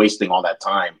instead of wasting all that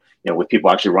time, with people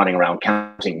actually running around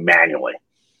counting manually.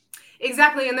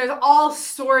 Exactly. And there's all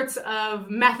sorts of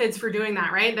methods for doing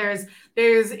that, right?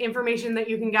 There's information that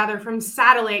you can gather from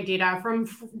satellite data,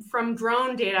 from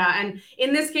drone data. And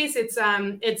in this case,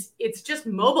 it's just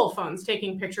mobile phones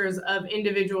taking pictures of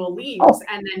individual leaves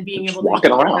and then being able to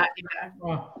walking around that data.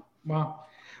 Wow.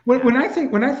 When I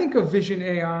think of vision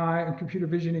AI and computer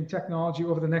visioning technology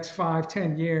over the next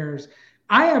 5-10 years,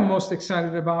 I am most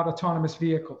excited about autonomous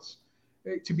vehicles.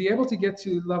 To be able to get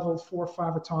to level 4 or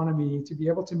 5 autonomy, to be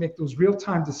able to make those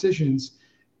real-time decisions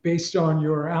based on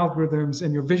your algorithms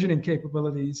and your visioning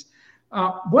capabilities.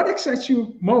 What excites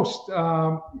you most?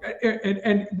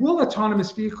 And will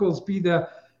autonomous vehicles be the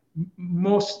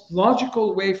most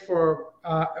logical way for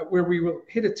where we will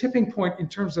hit a tipping point in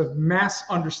terms of mass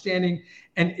understanding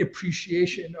and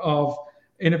appreciation of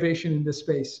innovation in this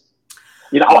space?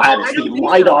 I'll add it's the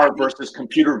LiDAR versus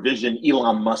computer vision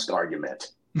Elon Musk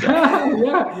argument.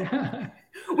 Yeah.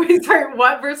 Wait, sorry,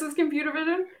 what versus computer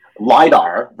vision?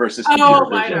 LiDAR versus computer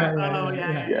vision. LiDAR.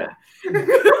 Yeah.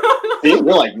 See,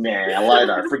 we're like, man,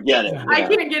 LiDAR, forget it. I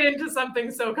can't get into something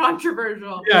so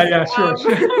controversial. Yeah, sure.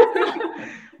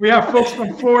 We have folks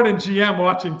from Ford and GM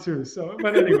watching too. So,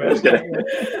 but anyway.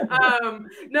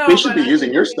 No, they should be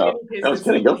using your stuff. I was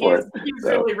going to go for it. He's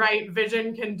really right.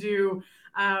 Vision can do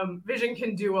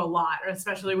a lot,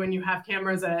 especially when you have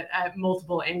cameras at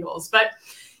multiple angles. But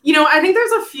I think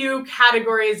there's a few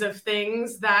categories of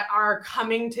things that are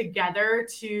coming together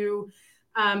to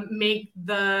make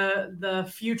the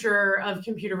future of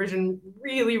computer vision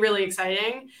really, really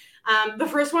exciting. The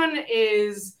first one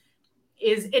is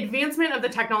advancement of the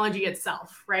technology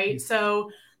itself, right?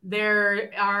 So there's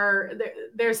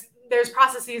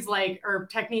processes or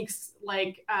techniques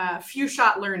like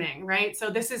few-shot learning, right? So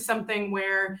this is something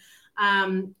where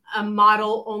a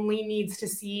model only needs to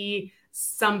see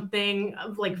something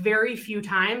very few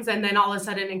times, and then all of a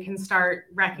sudden it can start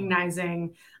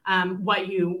recognizing what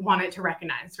you want it to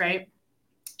recognize, right?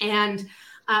 And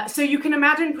so you can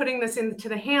imagine putting this into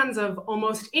the hands of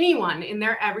almost anyone in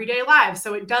their everyday lives.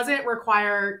 So it doesn't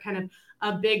require kind of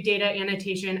a big data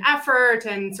annotation effort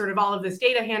and sort of all of this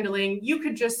data handling. You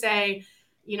could just say,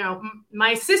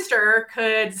 my sister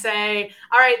could say,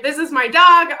 all right, this is my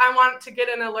dog. I want to get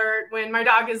an alert when my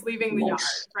dog is leaving the yard,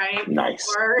 right? Nice.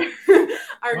 Or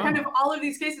kind of all of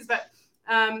these cases. But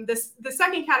the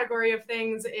second category of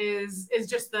things is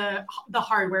just the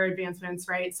hardware advancements,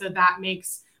 right? So that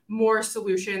makes more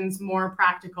solutions more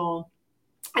practical.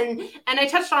 And I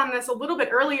touched on this a little bit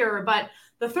earlier, but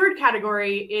the third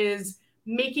category is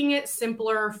making it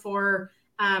simpler for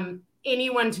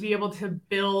anyone to be able to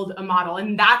build a model.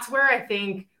 And that's where I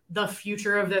think the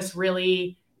future of this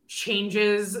really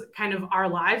changes kind of our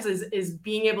lives, is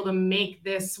being able to make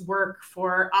this work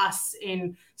for us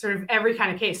in sort of every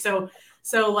kind of case. So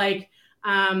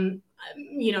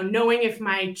knowing if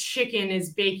my chicken is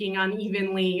baking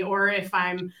unevenly or if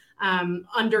I'm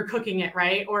undercooking it,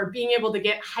 right? Or being able to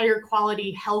get higher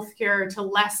quality healthcare to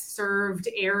less served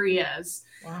areas.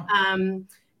 Wow.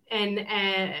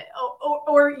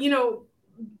 Or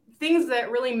things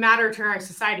that really matter to our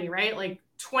society, right? Like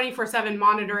 24/7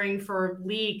 monitoring for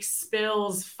leaks,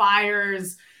 spills,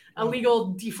 fires,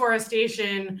 illegal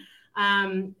deforestation.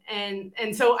 And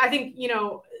so I think,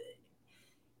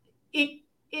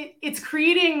 it's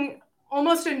creating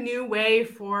almost a new way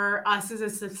for us as a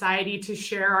society to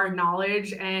share our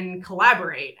knowledge and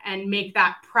collaborate and make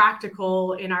that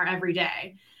practical in our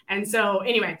everyday. And so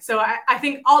anyway, so I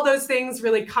think all those things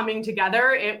really coming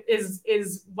together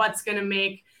is what's going to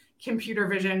make computer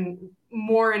vision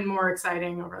more and more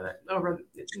exciting over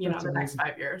the next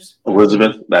 5 years.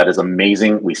 Elizabeth, that is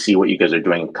amazing. We see what you guys are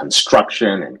doing in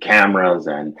construction and cameras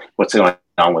and what's going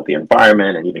on with the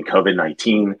environment and even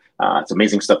COVID-19. It's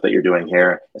amazing stuff that you're doing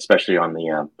here, especially on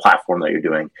the platform that you're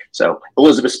doing. So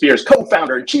Elizabeth Spears,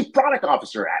 co-founder and chief product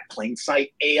officer at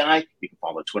Plainsight AI. You can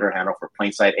follow the Twitter handle for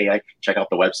Plainsight AI. Check out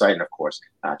the website and, of course,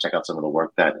 check out some of the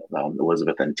work that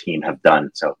Elizabeth and team have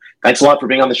done. So thanks a lot for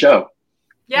being on the show.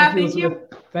 Yeah, thank you.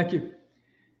 Thank you.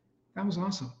 That was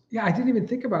awesome. Yeah, I didn't even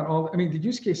think about all. I mean, the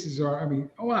use cases are. I mean,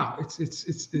 oh wow,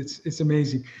 it's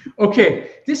amazing.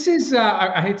 Okay, this is.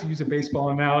 I hate to use a baseball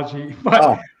analogy,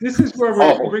 but this is where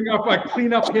we bring up a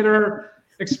cleanup hitter,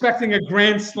 expecting a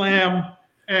grand slam,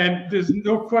 and there's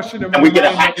no question about. And we get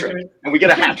a hat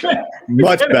trick.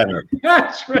 Much better.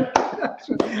 That's right.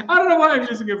 I don't know why I'm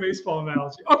using a baseball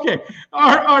analogy. Okay,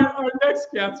 our next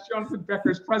guest, Jonathan Becher,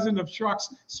 is president of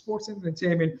Sharks Sports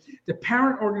Entertainment, the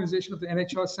parent organization of the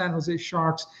NHL San Jose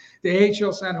Sharks, the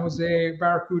AHL San Jose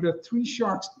Barracuda, 3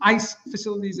 Sharks ice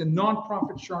facilities, and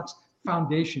nonprofit Sharks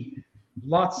Foundation.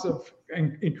 Lots of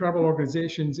incredible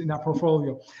organizations in that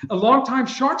portfolio. A longtime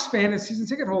Sharks fan and season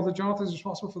ticket holder, Jonathan is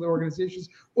responsible for the organization's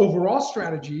overall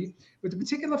strategy with a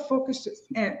particular focus to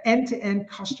end-to-end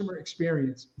customer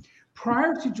experience.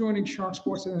 Prior to joining Shark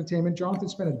Sports Entertainment, Jonathan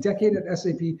spent a decade at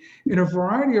SAP in a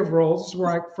variety of roles. This is where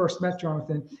I first met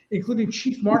Jonathan, including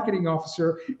Chief Marketing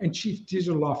Officer and Chief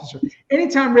Digital Officer.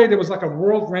 Anytime, Ray, there was like a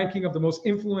world ranking of the most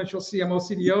influential CMO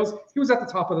CDOs, he was at the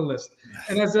top of the list.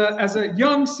 And as a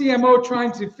young CMO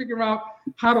trying to figure out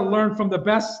how to learn from the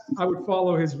best, I would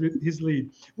follow his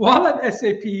lead. While at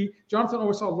SAP, Jonathan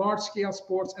oversaw large-scale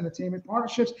sports entertainment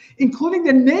partnerships, including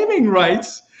the naming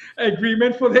rights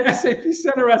agreement for the SAP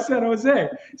Center at San Jose.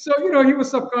 So, he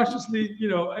was subconsciously,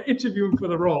 interviewing for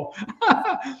the role.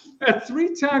 A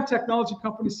 3-time technology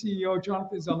company CEO,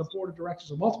 Jonathan is on the board of directors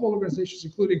of multiple organizations,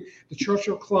 including the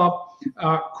Churchill Club,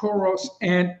 Koros,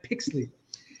 and Pixley.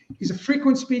 He's a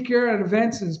frequent speaker at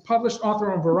events and is published author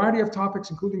on a variety of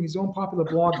topics, including his own popular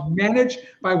blog, Manage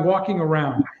by Walking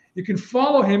Around. You can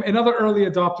follow him, another early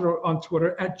adopter, on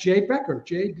Twitter at jbecher,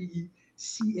 JBECHER.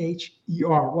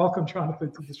 Welcome,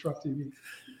 Jonathan, to DisrupTV.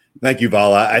 Thank you,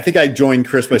 Vala. I think I joined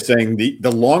Chris by saying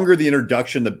the longer the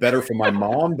introduction, the better for my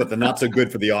mom, but the not so good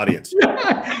for the audience.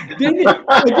 Again,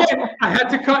 I had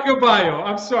to cut your bio.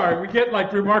 I'm sorry. We get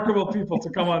like remarkable people to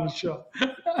come on the show.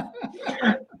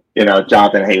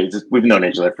 Jonathan, hey, we've known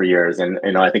each other for years. And,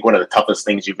 I think one of the toughest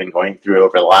things you've been going through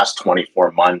over the last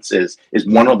 24 months is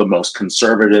one of the most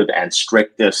conservative and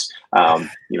strictest,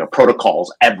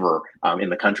 protocols ever in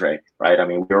the country, right? I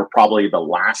mean, we were probably the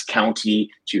last county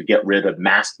to get rid of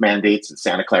mask mandates in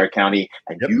Santa Clara County.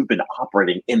 And You've been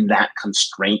operating in that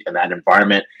constraint and that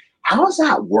environment. How has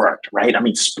that worked, right? I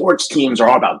mean, sports teams are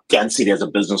all about density as a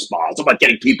business model. It's about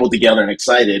getting people together and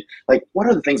excited. Like, what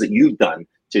are the things that you've done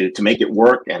to make it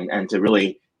work and to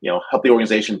really, help the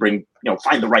organization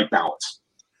find the right balance?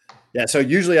 Yeah. So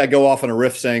usually I go off on a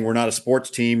riff saying we're not a sports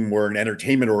team, we're an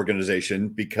entertainment organization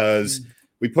because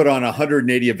we put on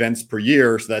 180 events per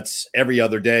year. So that's every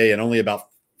other day. And only about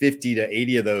 50 to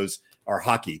 80 of those are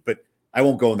hockey, but I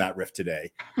won't go on that riff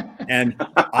today. And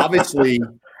obviously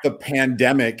the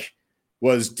pandemic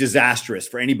was disastrous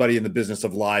for anybody in the business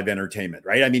of live entertainment,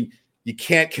 right? I mean, you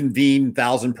can't convene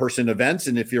 1,000-person events.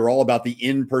 And if you're all about the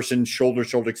in-person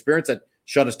shoulder-to-shoulder experience, that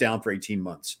shut us down for 18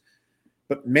 months.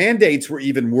 But mandates were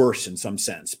even worse in some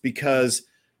sense because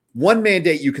one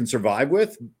mandate you can survive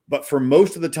with, but for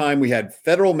most of the time we had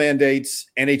federal mandates,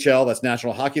 NHL, that's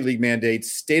National Hockey League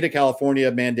mandates, state of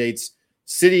California mandates,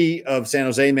 city of San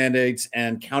Jose mandates,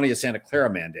 and county of Santa Clara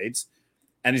mandates.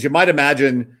 And as you might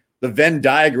imagine, the Venn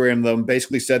diagram of them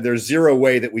basically said there's zero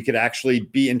way that we could actually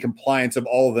be in compliance of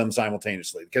all of them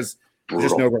simultaneously because there's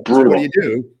just no way. So what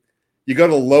do? You go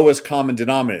to the lowest common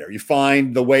denominator. You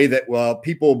find the way that,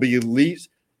 people will be least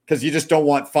because you just don't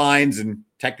want fines. And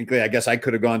technically, I guess I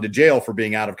could have gone to jail for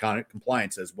being out of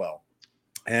compliance as well.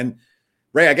 And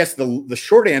Ray, I guess the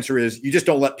short answer is you just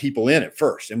don't let people in at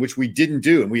first, and which we didn't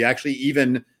do. And we actually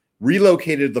even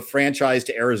relocated the franchise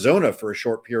to Arizona for a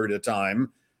short period of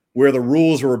time, where the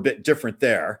rules were a bit different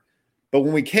there. But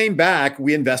when we came back,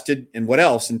 we invested in what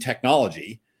else? In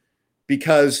technology.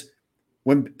 Because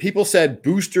when people said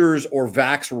boosters or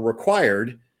vax were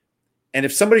required, and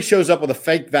if somebody shows up with a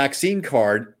fake vaccine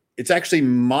card, it's actually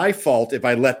my fault if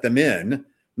I let them in,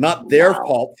 not their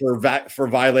fault for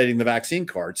violating the vaccine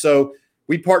card. So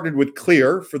we partnered with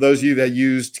Clear, for those of you that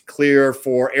used Clear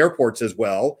for airports as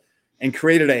well, and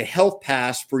created a health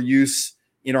pass for use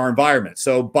in our environment.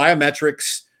 So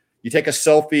biometrics, you take a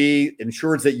selfie,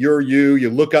 ensures that you're you, you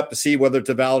look up to see whether it's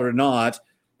valid or not,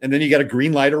 and then you get a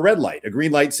green light or red light. A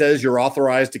green light says you're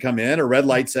authorized to come in, a red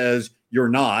light says you're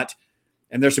not.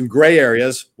 And there's some gray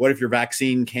areas. What if your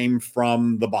vaccine came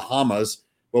from the Bahamas?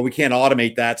 Well, we can't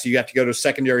automate that. So you have to go to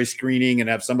secondary screening and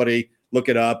have somebody look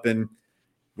it up. And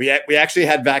we actually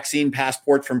had vaccine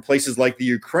passports from places like the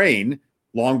Ukraine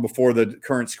long before the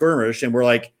current skirmish. And we're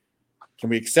like, can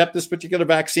we accept this particular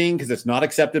vaccine? Because it's not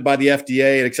accepted by the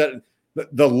FDA.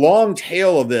 The long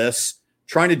tail of this,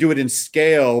 trying to do it in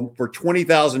scale for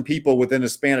 20,000 people within a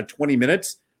span of 20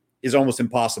 minutes is almost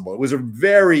impossible. It was a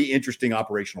very interesting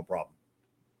operational problem.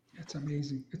 That's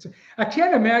amazing. I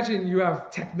can't imagine you have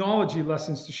technology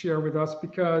lessons to share with us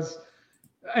because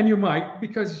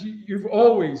you've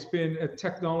always been a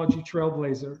technology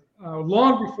trailblazer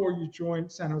long before you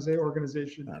joined San Jose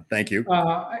organization. Thank you.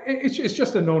 It's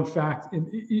just a known fact in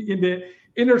the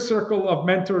inner circle of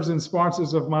mentors and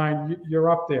sponsors of mine.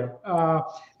 You're up there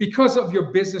because of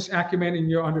your business acumen and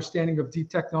your understanding of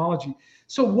deep technology.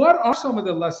 So what are some of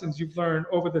the lessons you've learned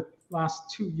over the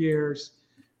last 2 years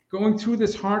going through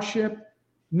this hardship,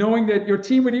 knowing that your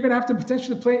team would even have to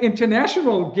potentially play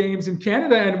international games in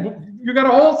Canada, and you got a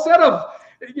whole set of,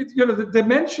 the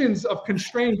dimensions of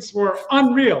constraints were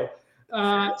unreal.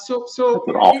 So it's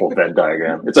an awful Venn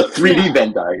diagram. It's a 3D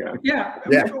Venn diagram. Yeah.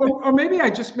 Or maybe I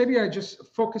just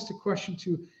focused the question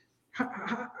to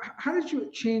how did you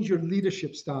change your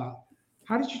leadership style?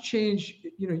 How did you change?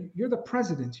 You're the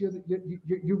president.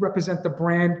 You represent the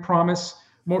brand promise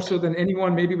more so than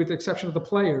anyone, maybe with the exception of the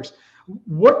players.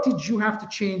 What did you have to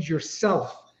change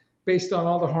yourself based on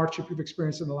all the hardship you've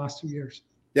experienced in the last 2 years?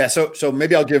 Yeah. So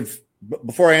maybe I'll give,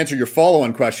 before I answer your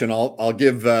follow-on question, I'll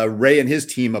give Ray and his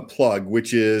team a plug,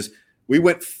 which is we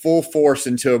went full force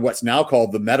into what's now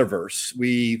called the metaverse.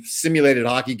 We simulated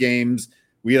hockey games.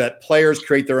 We let players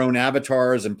create their own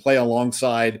avatars and play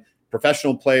alongside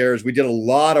professional players. We did a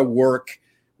lot of work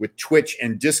with Twitch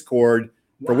and Discord,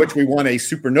 for which we won a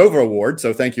Supernova Award.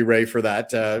 So thank you, Ray, for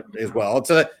that as well.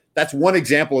 So that's one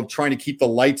example of trying to keep the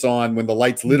lights on when the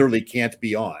lights literally can't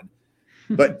be on.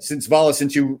 But since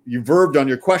you verbed on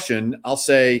your question, I'll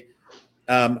say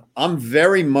I'm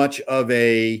very much of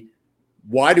a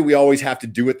why do we always have to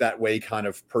do it that way kind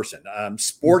of person.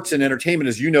 Sports and entertainment,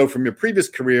 as you know from your previous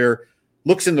career,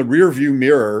 looks in the rearview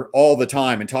mirror all the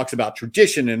time and talks about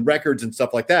tradition and records and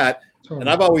stuff like that. And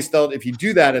I've always felt if you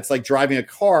do that, it's like driving a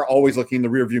car, always looking in the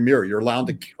rearview mirror. You're allowed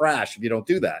to crash if you don't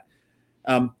do that.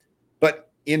 But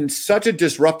in such a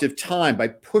disruptive time, by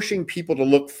pushing people to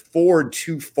look forward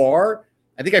too far,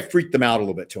 I think I freaked them out a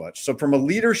little bit too much. So from a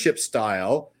leadership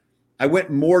style, I went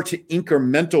more to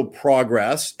incremental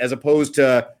progress as opposed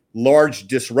to large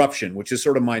disruption, which is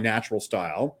sort of my natural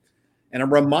style. And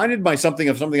I'm reminded by something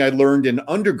I learned in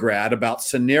undergrad about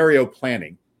scenario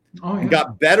planning. And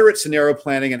got better at scenario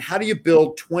planning and how do you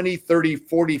build 20, 30,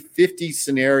 40, 50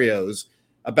 scenarios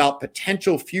about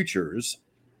potential futures,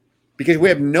 because we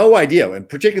have no idea. And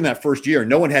particularly in that first year,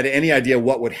 no one had any idea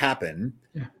what would happen,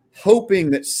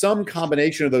 hoping that some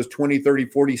combination of those 20, 30,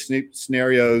 40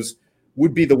 scenarios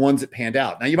would be the ones that panned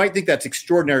out. Now, you might think that's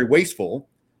extraordinary wasteful.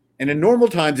 And in normal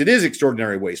times, it is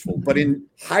extraordinary wasteful. But in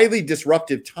highly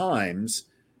disruptive times,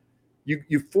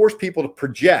 you force people to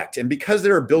project. And because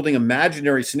they're building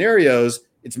imaginary scenarios,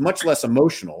 it's much less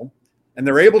emotional. And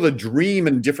they're able to dream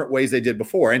in different ways they did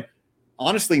before. And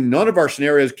honestly, none of our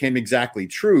scenarios came exactly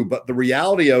true. But the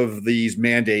reality of these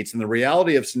mandates and the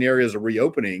reality of scenarios of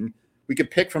reopening, we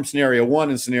could pick from scenario 1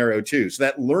 and scenario 2. So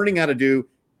that learning how to do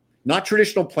not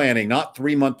traditional planning, not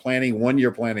 3-month planning,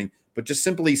 1-year planning, but just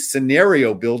simply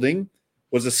scenario building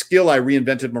was a skill I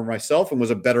reinvented for myself and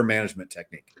was a better management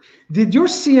technique. Did your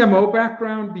CMO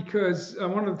background, because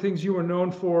one of the things you were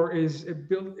known for is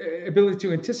ability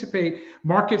to anticipate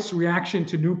market's reaction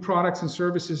to new products and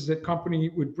services that company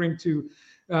would bring to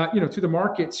the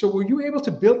market. So were you able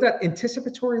to build that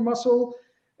anticipatory muscle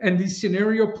and these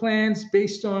scenario plans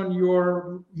based on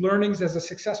your learnings as a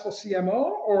successful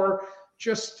CMO, or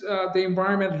just the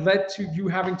environment led to you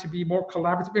having to be more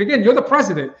collaborative? Again, you're the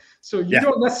president, so you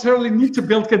don't necessarily need to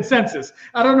build consensus.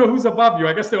 I don't know who's above you.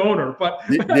 I guess the owner, but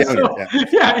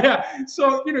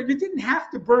So you didn't have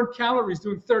to burn calories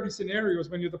doing 30 scenarios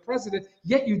when you're the president,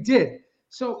 yet you did.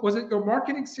 So was it your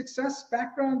marketing success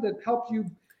background that helped you,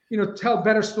 tell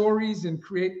better stories and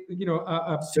create,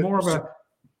 more of a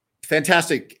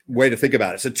fantastic way to think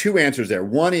about it? So 2 answers there.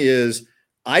 One is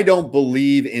I don't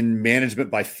believe in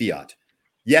management by fiat.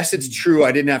 Yes, it's true.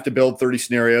 I didn't have to build 30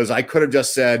 scenarios. I could have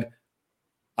just said,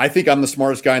 I think I'm the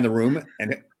smartest guy in the room.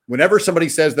 And whenever somebody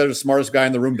says they're the smartest guy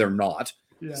in the room, they're not.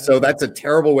 Yeah. So that's a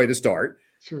terrible way to start.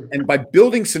 Sure. And by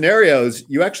building scenarios,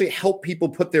 you actually help people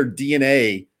put their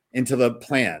DNA into the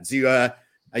plans.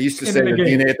 I used to say the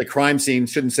DNA at the crime scene,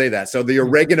 shouldn't say that. So the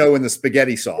oregano in the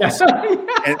spaghetti sauce,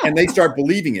 and they start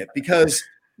believing it, because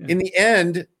in the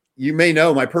end, you may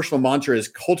know my personal mantra is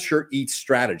culture eats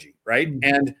strategy, right?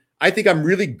 Mm-hmm. And I think I'm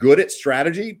really good at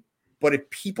strategy, but if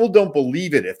people don't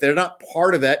believe it, if they're not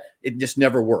part of that, it just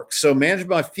never works. So management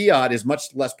by fiat is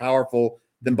much less powerful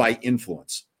than by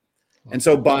influence. And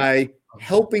so by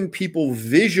helping people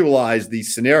visualize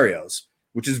these scenarios,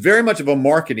 which is very much of a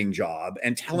marketing job,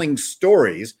 and telling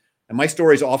stories. And my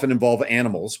stories often involve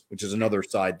animals, which is another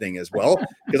side thing as well,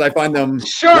 because I find them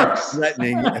less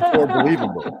threatening and more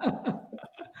believable.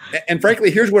 And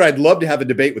frankly, here's what I'd love to have a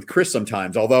debate with Chris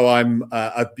sometimes, although I'm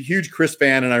a huge Chris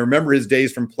fan and I remember his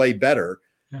days from Play Better,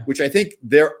 which I think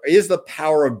there is the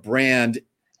power of brand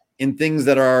in things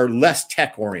that are less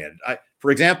tech oriented.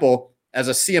 For example, as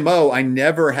a CMO, I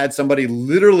never had somebody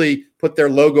literally put their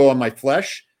logo on my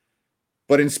flesh.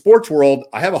 But in sports world,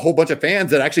 I have a whole bunch of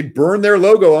fans that actually burn their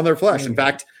logo on their flesh. In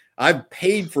fact, I've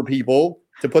paid for people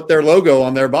to put their logo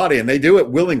on their body, and they do it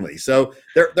willingly. So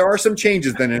there are some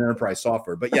changes then in enterprise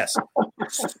software. But yes,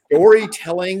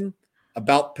 storytelling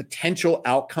about potential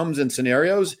outcomes and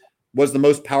scenarios was the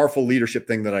most powerful leadership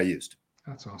thing that I used.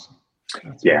 That's awesome.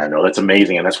 No, that's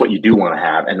amazing. And that's what you do want to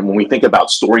have. And when we think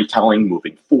about storytelling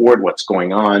moving forward, what's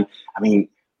going on, I mean,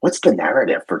 what's the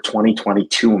narrative for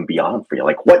 2022 and beyond for you?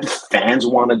 Like, what do fans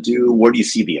want to do? Where do you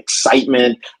see the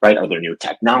excitement, right? Are there new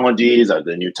technologies? Are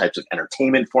there new types of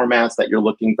entertainment formats that you're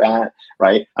looking at,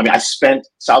 right? I mean, I spent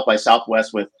South by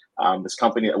Southwest with this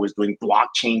company that was doing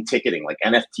blockchain ticketing, like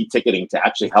NFT ticketing, to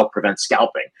actually help prevent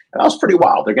scalping. And that was pretty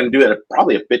wild. They're going to do it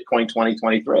probably at Bitcoin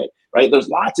 2023, right? There's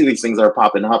lots of these things that are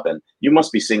popping up, and you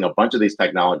must be seeing a bunch of these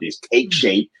technologies take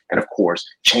shape and, of course,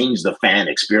 change the fan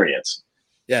experience.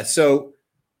 Yeah, so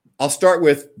I'll start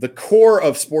with the core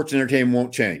of sports entertainment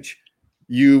won't change.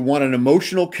 You want an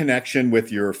emotional connection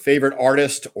with your favorite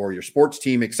artist or your sports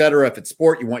team, et cetera. If it's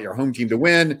sport, you want your home team to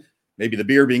win, maybe the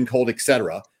beer being cold, et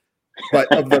cetera.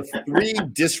 But of the three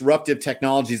disruptive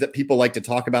technologies that people like to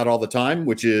talk about all the time,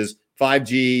 which is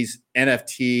 5Gs,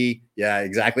 NFT, yeah,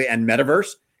 exactly, and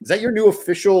metaverse. Is that your new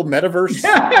official metaverse?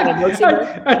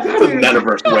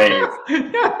 Metaverse wave.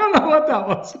 I don't know what that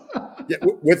was. Yeah,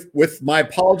 with my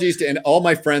apologies to and all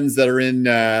my friends that are in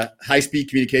high-speed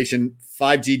communication,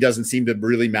 5G doesn't seem to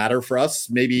really matter for us.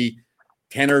 Maybe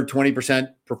 10 or 20%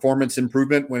 performance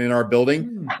improvement when in our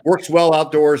building. Works well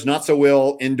outdoors, not so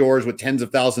well indoors with tens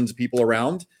of thousands of people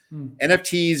around.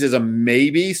 NFTs is a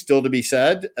maybe, still to be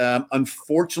said.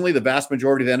 Unfortunately, the vast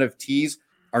majority of NFTs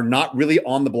are not really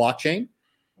on the blockchain.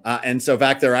 And so, in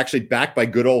fact, they're actually backed by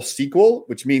good old SQL,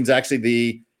 which means actually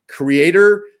the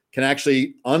creator can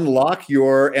actually unlock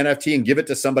your NFT and give it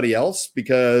to somebody else,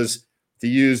 because to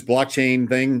use blockchain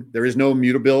thing, there is no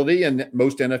immutability in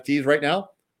most NFTs right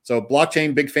now. So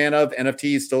blockchain, big fan of.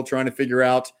 NFTs, still trying to figure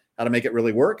out how to make it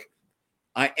really work.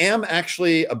 I am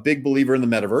actually a big believer in the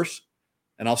metaverse.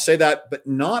 And I'll say that, but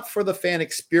not for the fan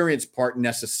experience part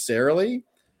necessarily.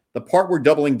 The part we're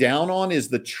doubling down on is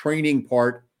the training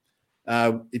part.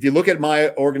 If you look at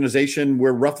my organization,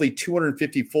 we're roughly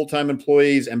 250 full-time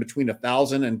employees and between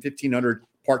 1,000 and 1,500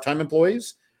 part-time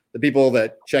employees, the people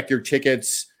that check your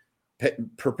tickets,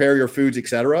 prepare your foods, et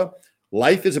cetera.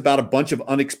 Life is about a bunch of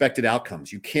unexpected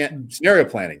outcomes. You can't scenario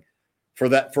planning for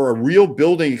that, for a real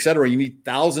building, et cetera. You need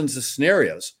thousands of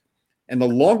scenarios. And the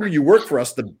longer you work for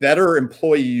us, the better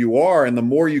employee you are and the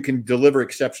more you can deliver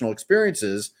exceptional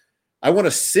experiences. I want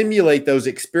to simulate those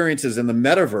experiences in the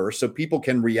metaverse so people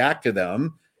can react to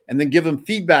them and then give them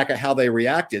feedback on how they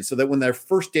reacted, so that when their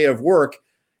first day of work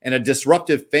and a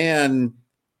disruptive fan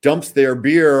dumps their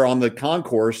beer on the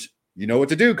concourse, you know what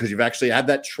to do because you've actually had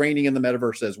that training in the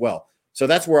metaverse as well. So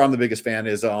that's where I'm the biggest fan,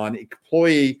 is on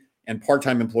employee and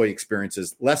part-time employee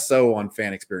experiences, less so on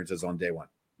fan experiences on day one.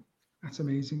 That's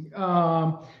amazing.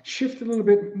 Shift a little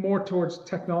bit more towards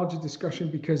technology discussion,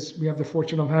 because we have the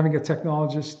fortune of having a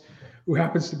technologist who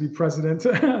happens to be president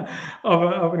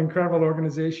of an incredible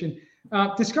organization.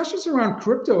 Discussions around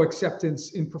crypto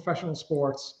acceptance in professional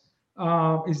sports.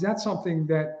 Is that something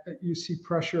that you see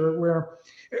pressure where,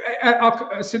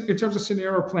 in terms of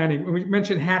scenario planning, when we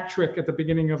mentioned hat trick at the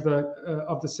beginning of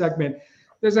the segment,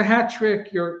 there's a hat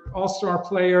trick, your all-star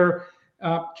player.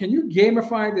 Can you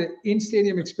gamify the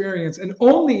in-stadium experience, and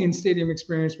only in-stadium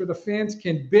experience, where the fans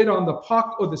can bid on the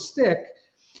puck or the stick,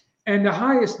 and the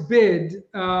highest bid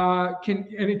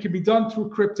it can be done through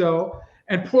crypto,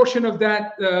 and portion of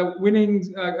that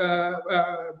winning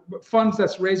funds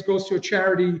that's raised goes to a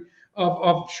charity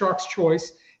of Shark's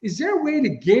choice. Is there a way to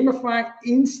gamify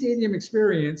in-stadium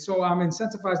experience so I'm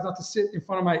incentivized not to sit in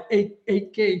front of my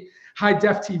 8K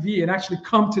high-def TV and actually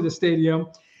come to the stadium,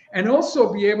 and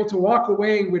also be able to walk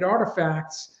away with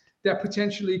artifacts that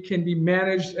potentially can be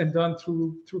managed and done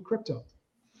through crypto?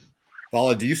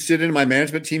 Vala, do you sit in my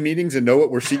management team meetings and know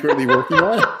what we're secretly working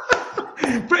on?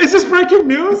 Is this breaking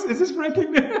news? Is this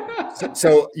breaking news?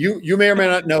 So you may or may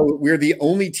not know we're the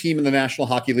only team in the National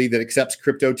Hockey League that accepts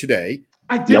crypto today.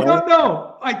 I did not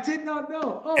know.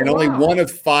 Oh, and only one of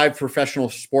 5 professional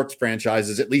sports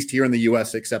franchises, at least here in the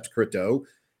U.S., accepts crypto.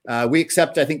 We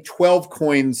accept, I think, 12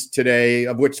 coins today,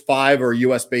 of which 5 are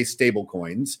U.S.-based stable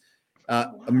coins.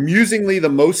 Amusingly, the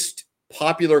most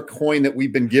popular coin that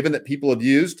we've been given that people have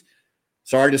used,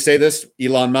 sorry to say this,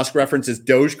 Elon Musk reference, is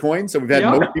Dogecoin. So we've had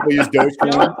most people use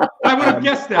Dogecoin. I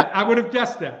would have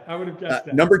guessed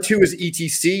that. Number 2 is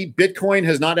ETC. Bitcoin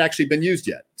has not actually been used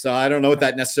yet. So I don't know what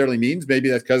that necessarily means. Maybe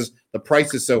that's because the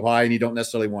price is so high and you don't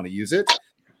necessarily want to use it.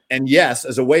 And yes,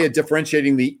 as a way of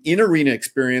differentiating the in-arena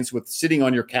experience with sitting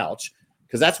on your couch,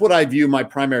 because that's what I view my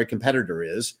primary competitor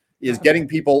is getting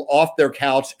people off their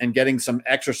couch and getting some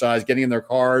exercise, getting in their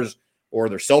cars or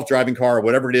their self-driving car or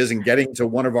whatever it is and getting to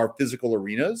one of our physical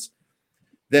arenas.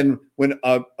 Then when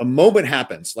a moment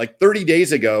happens, like 30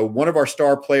 days ago, one of our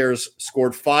star players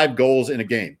scored 5 goals in a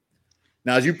game.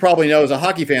 Now, as you probably know, as a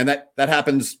hockey fan, that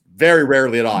happens very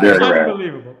rarely at all.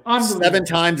 Unbelievable. 7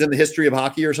 times in the history of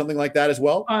hockey or something like that as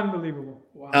well. Unbelievable.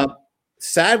 Wow.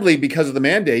 Sadly, because of the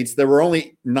mandates, there were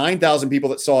only 9,000 people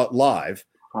that saw it live.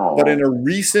 Oh. But in a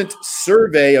recent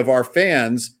survey of our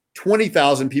fans,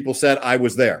 20,000 people said I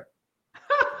was there.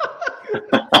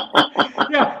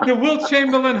 Yeah, the Wilt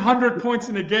Chamberlain 100 points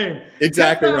in a game.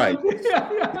 Exactly right.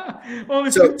 Yeah. Only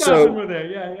 2,000 were there.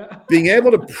 Yeah. Being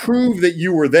able to prove that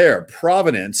you were there,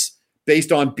 provenance,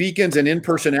 based on beacons and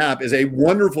in-person app is a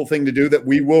wonderful thing to do that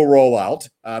we will roll out.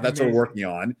 That's what we're working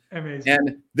on. Amazing.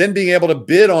 And then being able to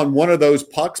bid on one of those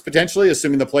pucks, potentially,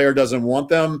 assuming the player doesn't want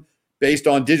them, based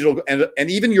on digital, and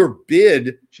even your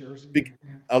bid,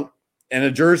 and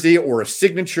a jersey or a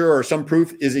signature or some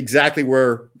proof is exactly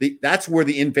where that's where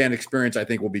the in-fan experience, I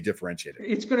think, will be differentiated.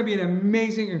 It's going to be an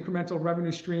amazing incremental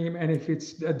revenue stream. And if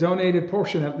it's a donated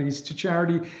portion, at least to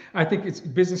charity, I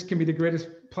think business can be the greatest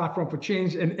platform for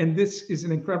change. And this is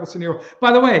an incredible scenario.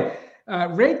 By the way,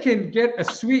 Ray can get a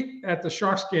suite at the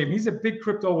Sharks game. He's a big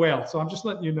crypto whale. So I'm just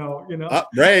letting you know,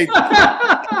 Ray,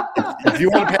 if you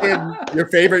want to pay him your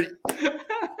favorite,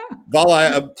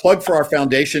 Vala, a plug for our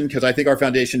foundation, because I think our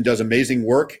foundation does amazing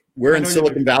work. We're in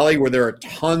Silicon Valley where there are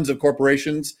tons of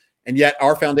corporations, and yet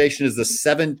our foundation is the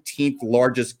 17th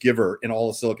largest giver in all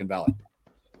of Silicon Valley.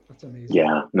 That's amazing.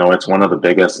 Yeah, no, it's one of the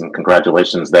biggest, and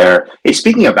congratulations there. Hey,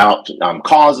 speaking about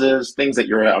causes, things that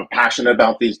you're passionate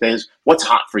about these days, what's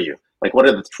hot for you? Like, what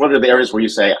are the areas where you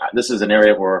say, this is an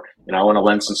area where, I want to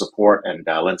lend some support and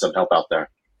lend some help out there?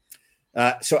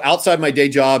 So outside my day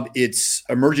job, it's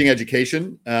emerging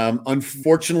education.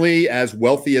 Unfortunately, as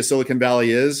wealthy as Silicon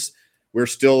Valley is, we're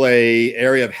still a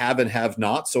area of have and have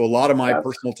not. So a lot of my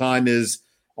personal time is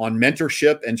on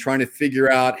mentorship and trying to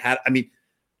figure out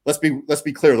let's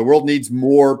be clear. The world needs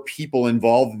more people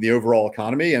involved in the overall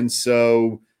economy. And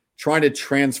so trying to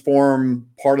transform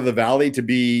part of the Valley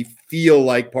to feel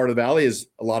like part of the Valley is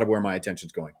a lot of where my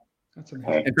attention's going. That's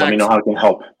amazing. Hey, let me know how I can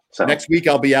help. So. Next week,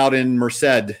 I'll be out in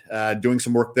Merced doing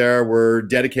some work there. We're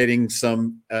dedicating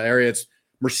some areas.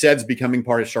 Merced's becoming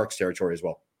part of Sharks territory as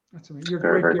well. That's amazing.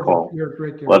 Very cool. You're a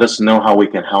great giver. Let us know how we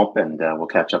can help, and we'll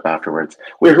catch up afterwards.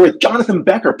 We're here with Jonathan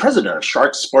Becher, president of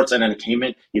Sharks Sports and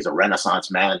Entertainment. He's a Renaissance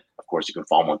man. Of course, you can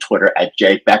follow him on Twitter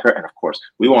 @JBecker. And of course,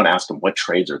 we won't ask him what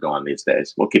trades are going these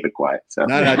days. We'll keep it quiet. So.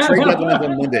 No, trade deadline's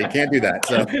on Monday. Can't do that.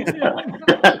 So.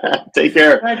 Take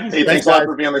care. Thank you, hey, thanks a lot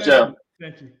for being on the show.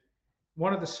 Thank you.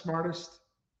 One of the smartest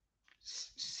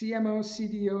CMOs,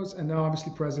 CDOs, and now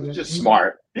obviously president. He's just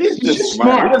smart. He's just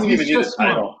smart. He doesn't even need a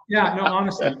title. Yeah, no,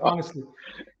 honestly.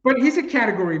 But he's a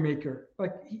category maker.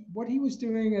 Like what he was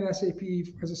doing at SAP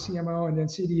as a CMO and then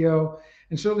CDO,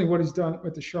 and certainly what he's done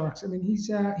with the Sharks. I mean, he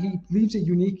leaves a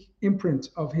unique imprint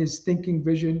of his thinking,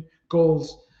 vision,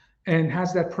 goals, and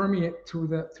has that permeate through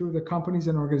the companies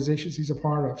and organizations he's a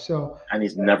part of. So, and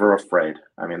he's never afraid.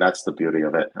 I mean, that's the beauty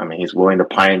of it. I mean, he's willing to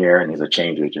pioneer, and he's a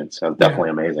change agent. So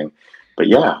definitely amazing. But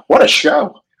yeah, what a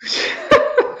show!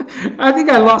 I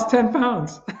think I lost 10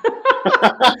 pounds.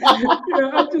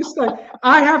 I'm just like,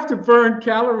 I have to burn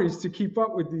calories to keep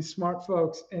up with these smart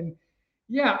folks. And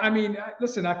yeah, I mean,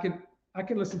 listen, I can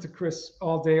listen to Chris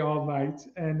all day, all night,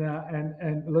 and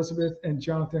Elizabeth and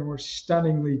Jonathan were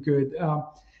stunningly good.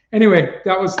 Anyway,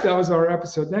 that was our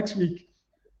episode. Next week,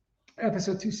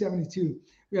 episode 272,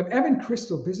 we have Evan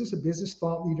Crystal, business-to-business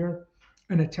thought leader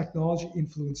and a technology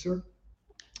influencer.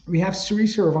 We have Sri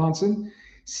Srivasan,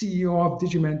 CEO of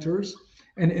Digimentors,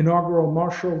 and inaugural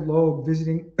Marshall Loeb,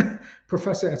 visiting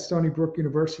professor at Stony Brook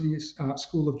University's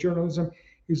School of Journalism.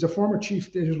 He's a former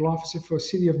chief digital officer for the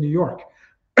City of New York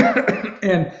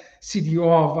and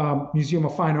CDO of Museum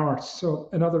of Fine Arts. So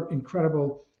another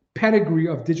incredible pedigree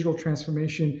of digital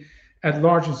transformation at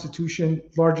large institution,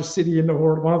 largest city in the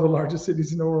world, one of the largest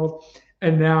cities in the world,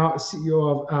 and now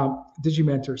CEO of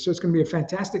Digimentors. So it's going to be a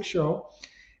fantastic show.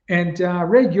 And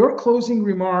Ray, your closing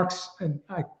remarks, and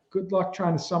good luck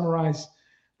trying to summarize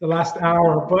the last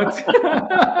hour, but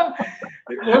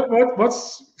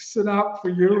what's stood out for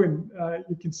you, and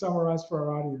you can summarize for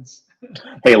our audience.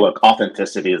 Hey, look,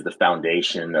 authenticity is the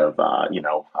foundation of,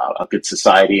 a good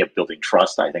society, of building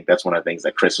trust. I think that's one of the things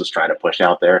that Chris was trying to push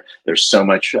out there. There's so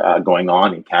much going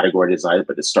on in category design,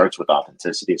 but it starts with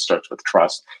authenticity. It starts with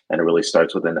trust, and it really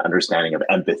starts with an understanding of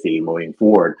empathy moving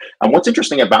forward. And what's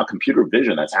interesting about computer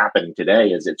vision that's happening today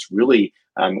is it's really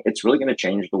going to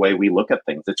change the way we look at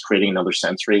things. It's creating another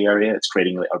sensory area. It's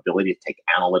creating the ability to take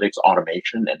analytics,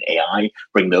 automation, and AI,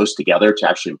 bring those together to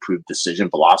actually improve decision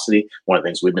velocity. One of the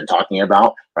things we've been talking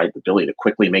about, right? The ability to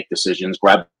quickly make decisions,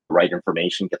 grab the right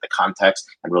information, get the context,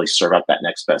 and really serve up that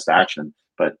next best action.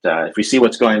 But if we see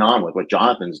what's going on with what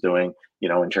Jonathan's doing,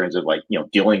 in terms of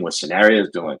dealing with scenarios,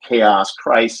 dealing with chaos,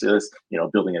 crisis,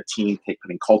 building a team,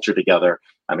 putting culture together.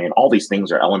 I mean, all these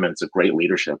things are elements of great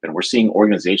leadership, and we're seeing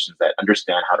organizations that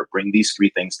understand how to bring these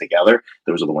three things together.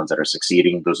 Those are the ones that are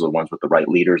succeeding. Those are the ones with the right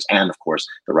leaders and, of course,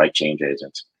 the right change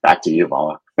agents. Back to you,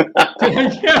 Vala.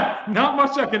 Yeah, not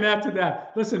much I can add to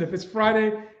that. Listen, if it's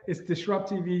Friday, it's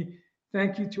DisrupTV.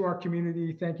 Thank you to our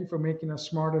community. Thank you for making us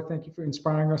smarter. Thank you for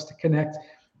inspiring us to connect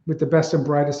with the best and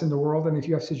brightest in the world. And if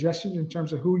you have suggestions in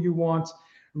terms of who you want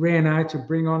Ray and I to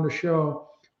bring on the show,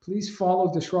 please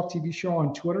follow DisrupTV Show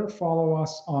on Twitter. Follow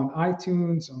us on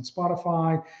iTunes, on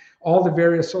Spotify, all the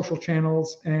various social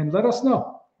channels, and let us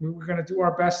know. We're going to do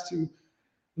our best to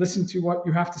listen to what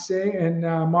you have to say and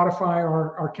modify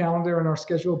our calendar and our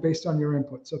schedule based on your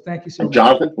input. So thank you so much.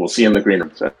 Jonathan, we'll see you in the green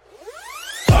room.